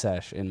jam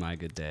sesh in my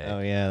good day. Oh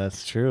yeah,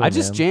 that's true. I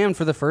just man. jammed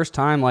for the first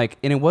time, like,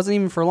 and it wasn't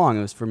even for long.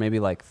 It was for maybe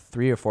like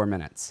 3 or 4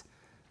 minutes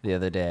the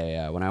other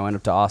day when I went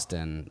up to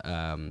Austin.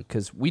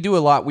 Because we do a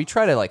lot. We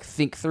try to like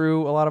think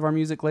through a lot of our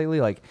music lately.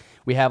 Like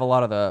we have a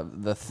lot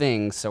of the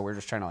things, so we're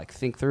just trying to like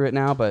think through it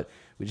now. But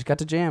we just got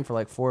to jam for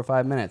like 4 or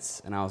 5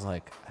 minutes, and I was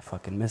like, I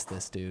fucking miss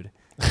this, dude.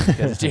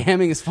 Because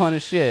jamming is fun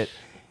as shit.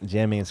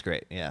 Jamming is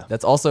great. Yeah.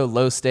 That's also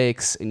low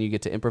stakes, and you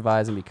get to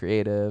improvise and be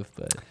creative.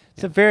 But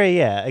It's a very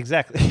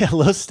exactly. Yeah,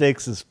 low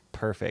stakes is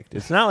perfect.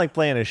 It's not like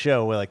playing a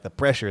show where like the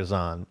pressure is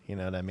on. You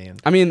know what I mean?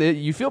 I mean,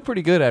 you feel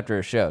pretty good after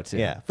a show too.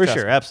 Yeah, for Trust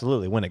sure, me.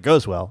 absolutely. When it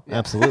goes well,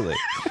 absolutely.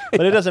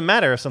 But it doesn't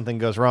matter if something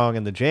goes wrong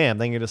in the jam.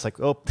 Then you're just like,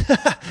 oh,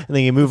 and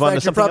then you move on to You're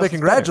something. probably else that's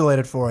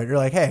congratulated for it. You're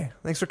like, hey,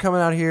 thanks for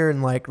coming out here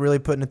and like really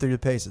putting it through the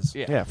paces.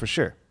 Yeah. better. Yeah, for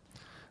sure.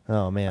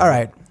 Oh man. All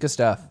right, Good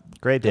stuff.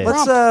 Great day.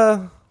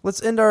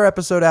 let's end our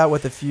episode out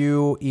with a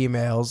few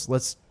emails.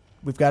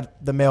 We've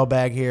got the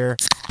mailbag here.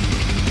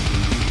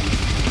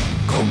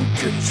 Come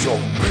get your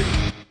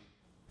mail.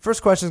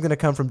 First question is going to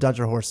come from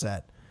Dungeon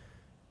Horset.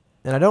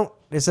 And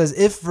it says,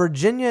 if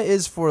Virginia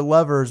is for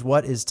lovers,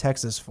 what is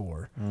Texas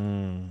for?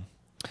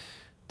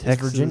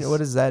 Texas, Virginia, what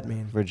does that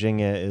mean?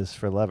 Virginia is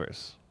for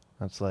lovers.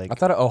 That's like I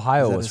thought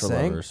Ohio Is that was a for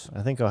saying? lovers.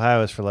 I think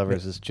Ohio is for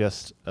lovers is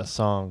just a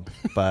song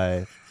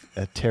by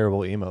a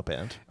terrible emo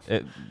band.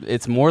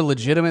 It's more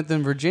legitimate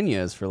than Virginia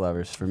is for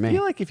lovers for I me.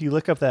 feel like if you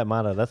look up that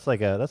motto, that's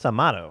a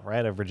motto,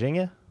 right? Of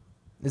Virginia.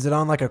 Is it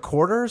on like a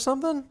quarter or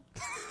something?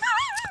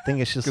 I think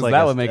it's just 'Cause like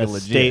that a, would make a it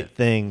legit. state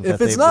thing. If that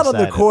it's they've not on the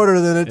decided.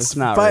 quarter, then it's It's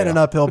not fighting an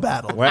real. uphill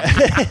battle. Right?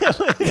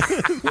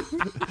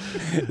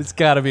 It's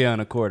got to be on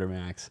a quarter,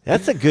 Max.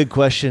 That's a good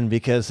question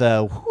because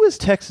who is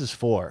Texas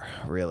for,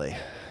 really?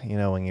 You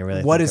know, when you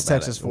really What think is about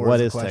Texas it. for? What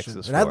the is question.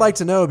 Texas And for? I'd like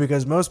to know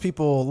because most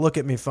people look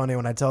at me funny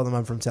when I tell them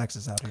I'm from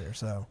Texas out here.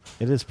 So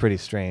It is pretty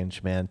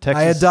strange, man. Texas.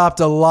 I adopt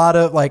a lot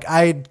of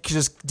I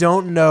just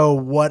don't know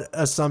what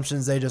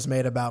assumptions they just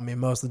made about me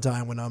most of the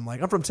time when I'm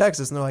like, I'm from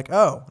Texas. And they're like,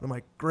 oh. And I'm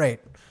like, great.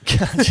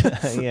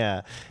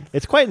 Yeah,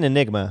 it's quite an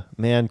enigma,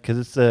 man,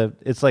 because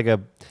it's like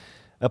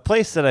a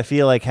place that I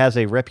feel like has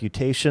a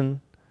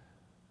reputation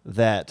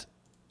that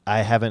I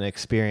haven't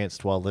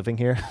experienced while living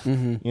here.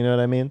 Mm-hmm. You know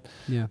what I mean?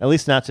 Yeah. At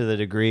least not to the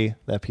degree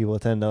that people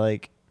tend to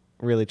like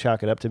really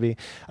chalk it up to be.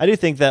 I do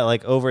think that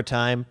like over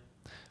time,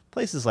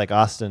 places like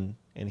Austin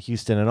and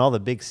Houston and all the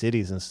big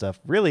cities and stuff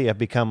really have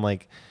become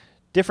like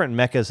different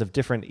meccas of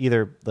different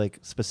either like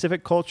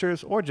specific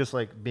cultures or just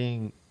like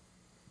being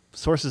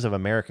sources of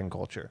American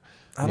culture.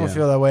 I don't Yeah.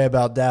 feel that way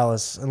about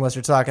Dallas unless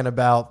you're talking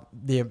about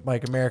the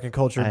like American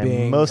culture I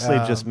being mostly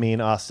just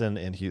mean Austin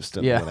and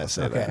Houston Yeah. when I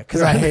say okay that.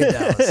 because I hate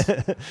Dallas.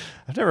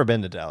 I've never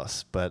been to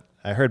Dallas, but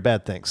I heard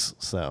bad things.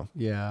 So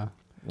Yeah.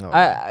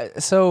 no.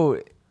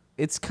 So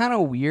it's kind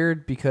of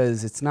weird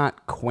because it's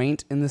not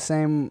quaint in the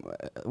same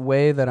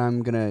way that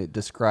I'm going to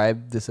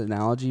describe this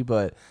analogy,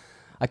 but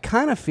I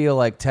kind of feel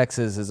like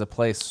Texas is a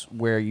place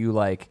where you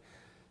like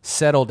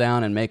settle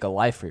down and make a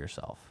life for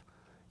yourself.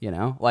 You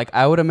know, like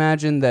I would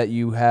imagine that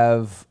you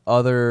have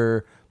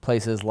other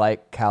places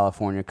like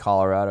California,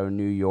 Colorado,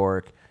 New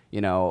York,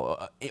 you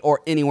know, or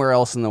anywhere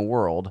else in the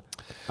world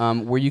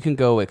where you can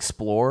go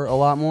explore a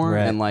lot more.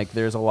 Right. And like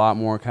there's a lot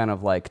more kind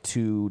of like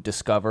to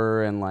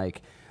discover and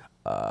like,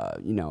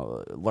 you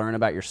know, learn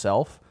about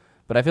yourself.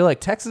 But I feel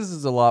like Texas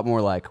is a lot more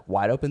like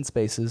wide open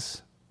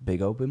spaces,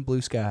 big open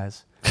blue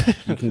skies.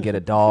 You can get a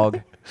dog.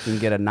 You can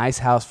get a nice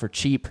house for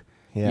cheap.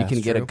 Yeah, you can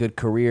it's get a true. good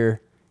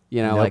career.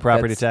 You know, No like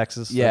property that's-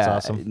 taxes? Yeah,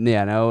 That's awesome.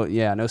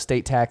 no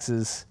state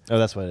taxes. Oh,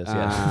 that's what it is.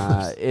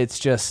 Yeah. It's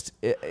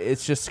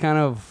just kind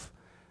of.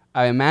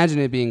 I imagine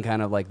it being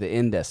kind of like the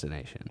end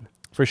destination.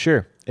 For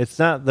sure. It's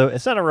not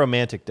a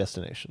romantic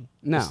destination.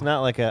 No. It's not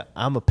like I'm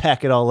gonna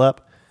pack it all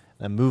up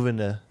and I'm moving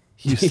to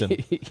Houston.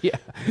 Yeah,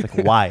 It's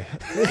like, why?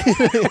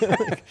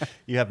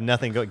 You have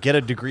nothing. Get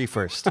a degree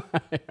first,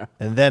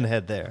 and then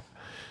head there.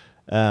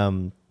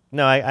 No,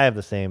 I have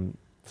the same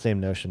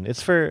notion.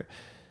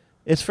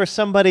 It's for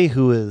somebody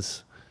who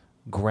is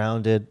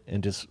grounded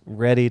and just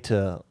ready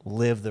to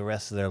live the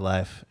rest of their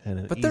life.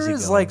 But there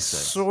is like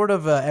sort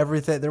of a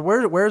everything there.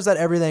 Where's that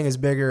everything is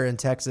bigger in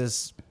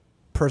Texas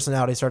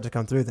personality start to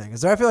come through thing?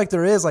 Because I feel like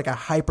there is like a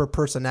hyper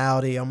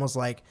personality, almost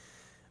like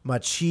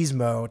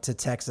machismo to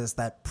Texas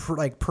that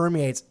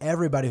permeates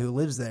everybody who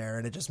lives there,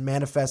 and it just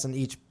manifests in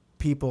each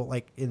people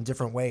like in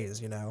different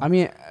ways. You know, I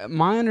mean,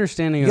 my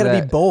understanding You of gotta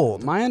that. be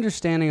bold. My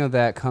understanding of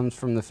that comes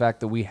from the fact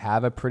that we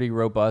have a pretty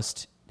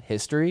robust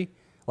history,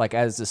 like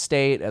as a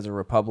state, as a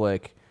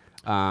republic,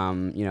 you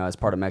know, as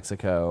part of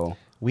Mexico.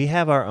 we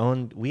have our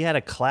own. We had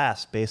a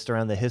class based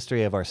around the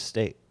history of our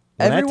state.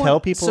 When Everyone, I tell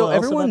people, so else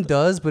everyone about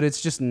does, but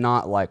it's just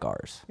not like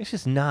ours. it's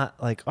just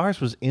not like ours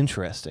was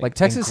interesting. Like and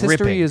Texas history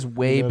gripping. is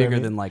way You know what I bigger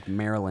mean? than like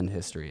Maryland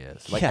history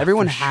is. Like Yeah,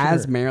 everyone for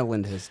has sure.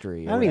 Maryland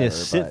history. I don't need to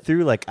sit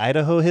through like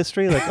Idaho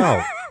history. Like,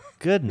 oh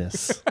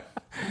goodness,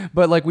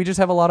 But like we just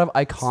have a lot of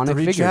iconic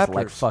 3 figures like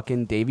chapters.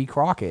 fucking Davy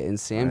Crockett and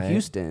Sam Right.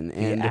 Houston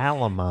and the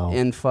Alamo.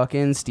 and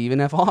fucking Stephen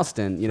F.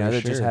 Austin, For that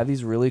just sure. have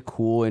these really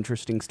cool,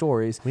 interesting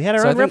stories. We had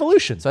our So own I think-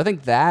 revolution. So I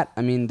think that,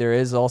 I mean, there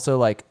is also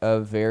like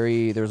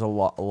there's a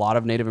lot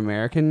of Native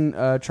American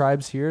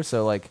tribes here.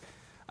 So like,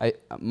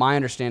 my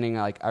understanding,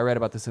 like I read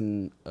about this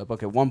in a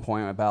book at one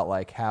point about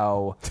like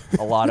how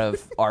a lot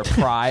of our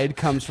pride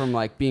comes from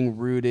like being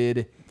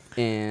rooted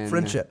in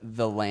Friendship.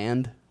 the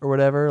land or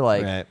whatever,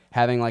 like Right.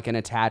 having like an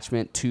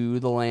attachment to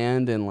the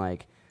land and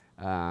like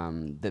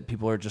that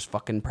people are just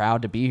fucking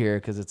proud to be here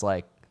because it's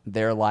like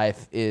their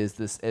life is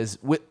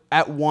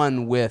at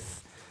one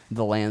with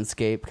the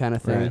landscape kind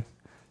of thing. Right.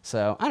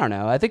 So I don't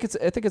know. I think it's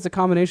a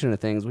combination of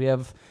things. We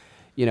have,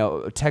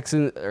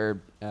 Texan or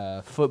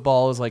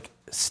football is like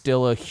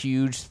still a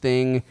huge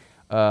thing,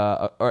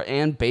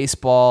 and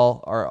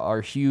baseball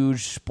are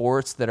huge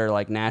sports that are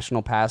like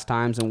national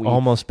pastimes, and we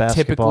Almost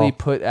basketball. typically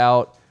put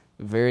out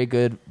very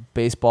good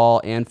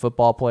baseball and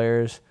football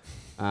players.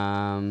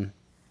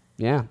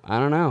 Yeah, I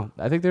don't know.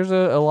 I think there's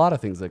a lot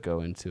of things that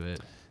go into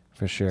it.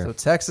 For sure. So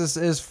Texas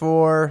is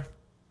for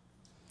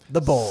the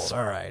Bulls.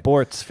 All right.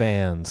 Sports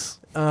fans.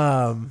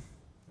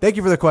 Thank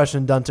you for the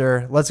question,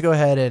 Dunter. Let's go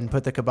ahead and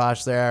put the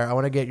kibosh there. I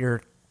want to get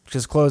your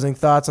just closing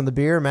thoughts on the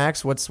beer.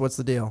 Max, what's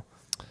the deal?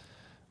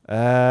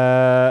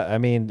 I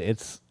mean,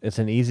 it's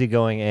an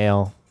easygoing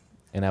ale,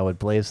 and I would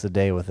blaze the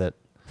day with it.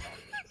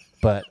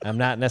 But I'm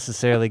not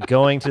necessarily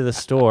going to the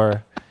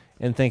store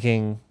and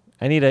thinking,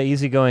 I need an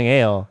easygoing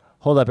ale.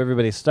 Hold up,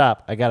 everybody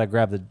stop. I got to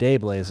grab the Day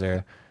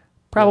Blazer.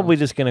 Probably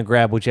just going to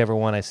grab whichever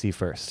one I see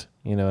first.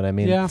 You know what I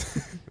mean? Yeah.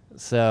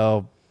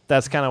 So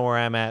that's kind of where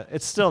I'm at.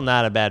 It's still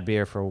not a bad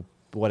beer for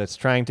what it's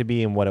trying to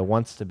be and what it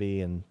wants to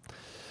be, and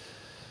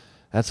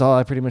that's all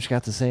I pretty much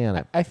got to say on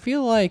it. I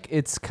feel like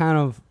it's kind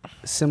of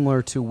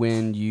similar to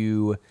when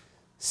you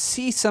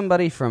see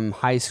somebody from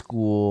high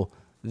school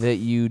that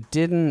you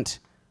didn't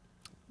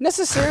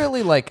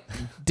necessarily like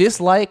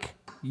dislike.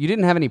 You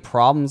didn't have any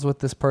problems with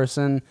this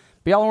person,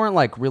 but y'all weren't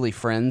like really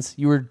friends.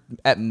 You were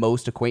at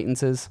most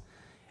acquaintances.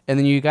 And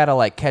then you got to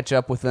like catch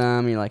up with them.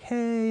 And you're like,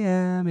 hey,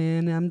 yeah,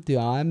 man,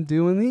 I'm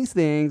doing these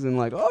things. And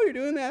like, oh, you're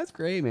doing that? That's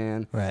great,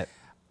 man. Right.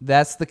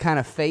 That's the kind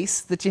of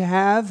face that you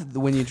have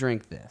when you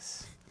drink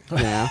this. You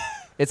know?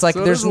 It's like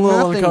So it there's is a little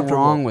nothing uncomfortable.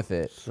 wrong with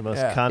it. It's the most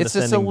Yeah. condescending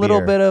It's just a little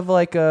beer. bit of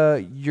like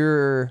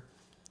you're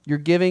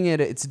giving it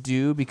its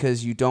due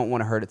because you don't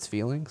want to hurt its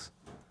feelings.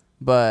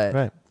 But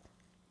Right.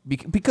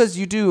 because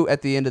you do,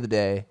 at the end of the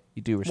day,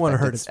 you do Wanna respect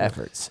hurt its its feelings.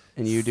 efforts.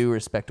 And you do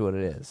respect what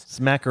it is. It's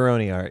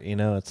macaroni art, you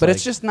know. But like,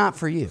 it's just not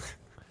for you.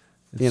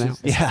 You know?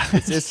 yeah,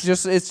 It's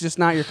just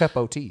not your cup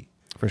of tea.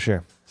 for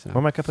sure. So.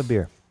 Or my cup of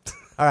beer.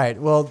 All right.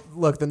 Well,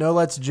 look, the No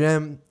Let's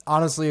Gym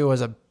honestly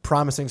was a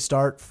promising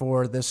start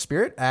for this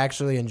spirit. I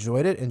actually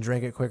enjoyed it and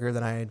drank it quicker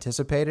than I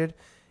anticipated.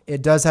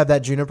 It does have that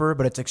juniper,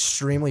 but it's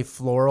extremely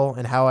floral.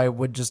 And how I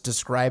would just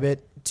describe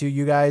it to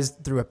you guys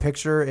through a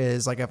picture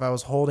is like if I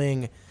was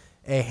holding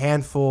a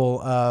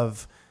handful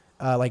of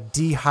like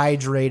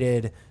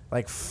dehydrated,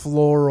 like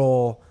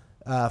floral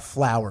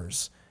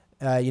flowers.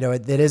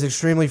 It is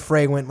extremely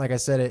fragrant. Like I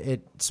said,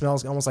 it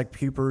smells almost like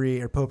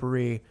potpourri.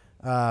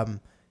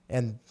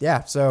 And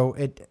yeah, so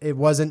it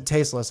wasn't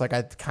tasteless like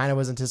I kind of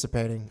was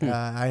anticipating.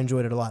 I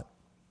enjoyed it a lot.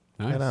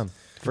 Nice. Right on.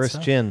 First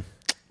stuff. gin.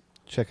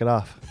 Check it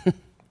off.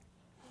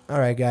 All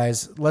right,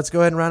 guys, let's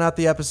go ahead and round out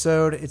the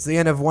episode. It's the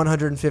end of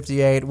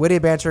 158. Witty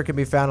Banter can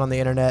be found on the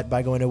internet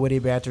by going to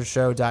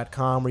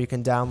wittybantershow.com, where you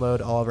can download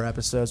all of our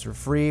episodes for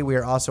free. We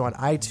are also on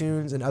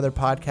iTunes and other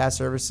podcast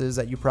services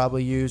that you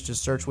probably use.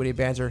 Just search Witty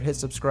Banter, hit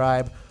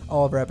subscribe.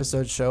 All of our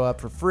episodes show up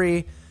for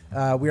free.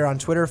 We are on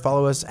Twitter.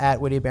 Follow us at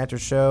Witty Banter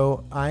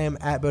Show. I am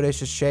at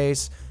Bodacious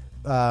Chase.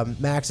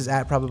 Max is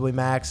at Probably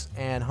Max.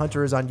 And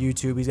Hunter is on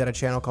YouTube. He's got a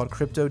channel called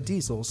Crypto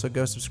Diesel, so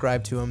go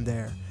subscribe to him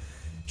there.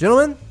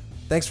 Gentlemen,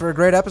 thanks for a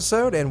great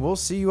episode, and we'll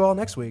see you all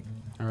next week.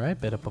 All right.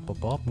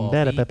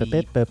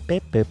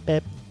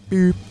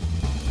 Beep.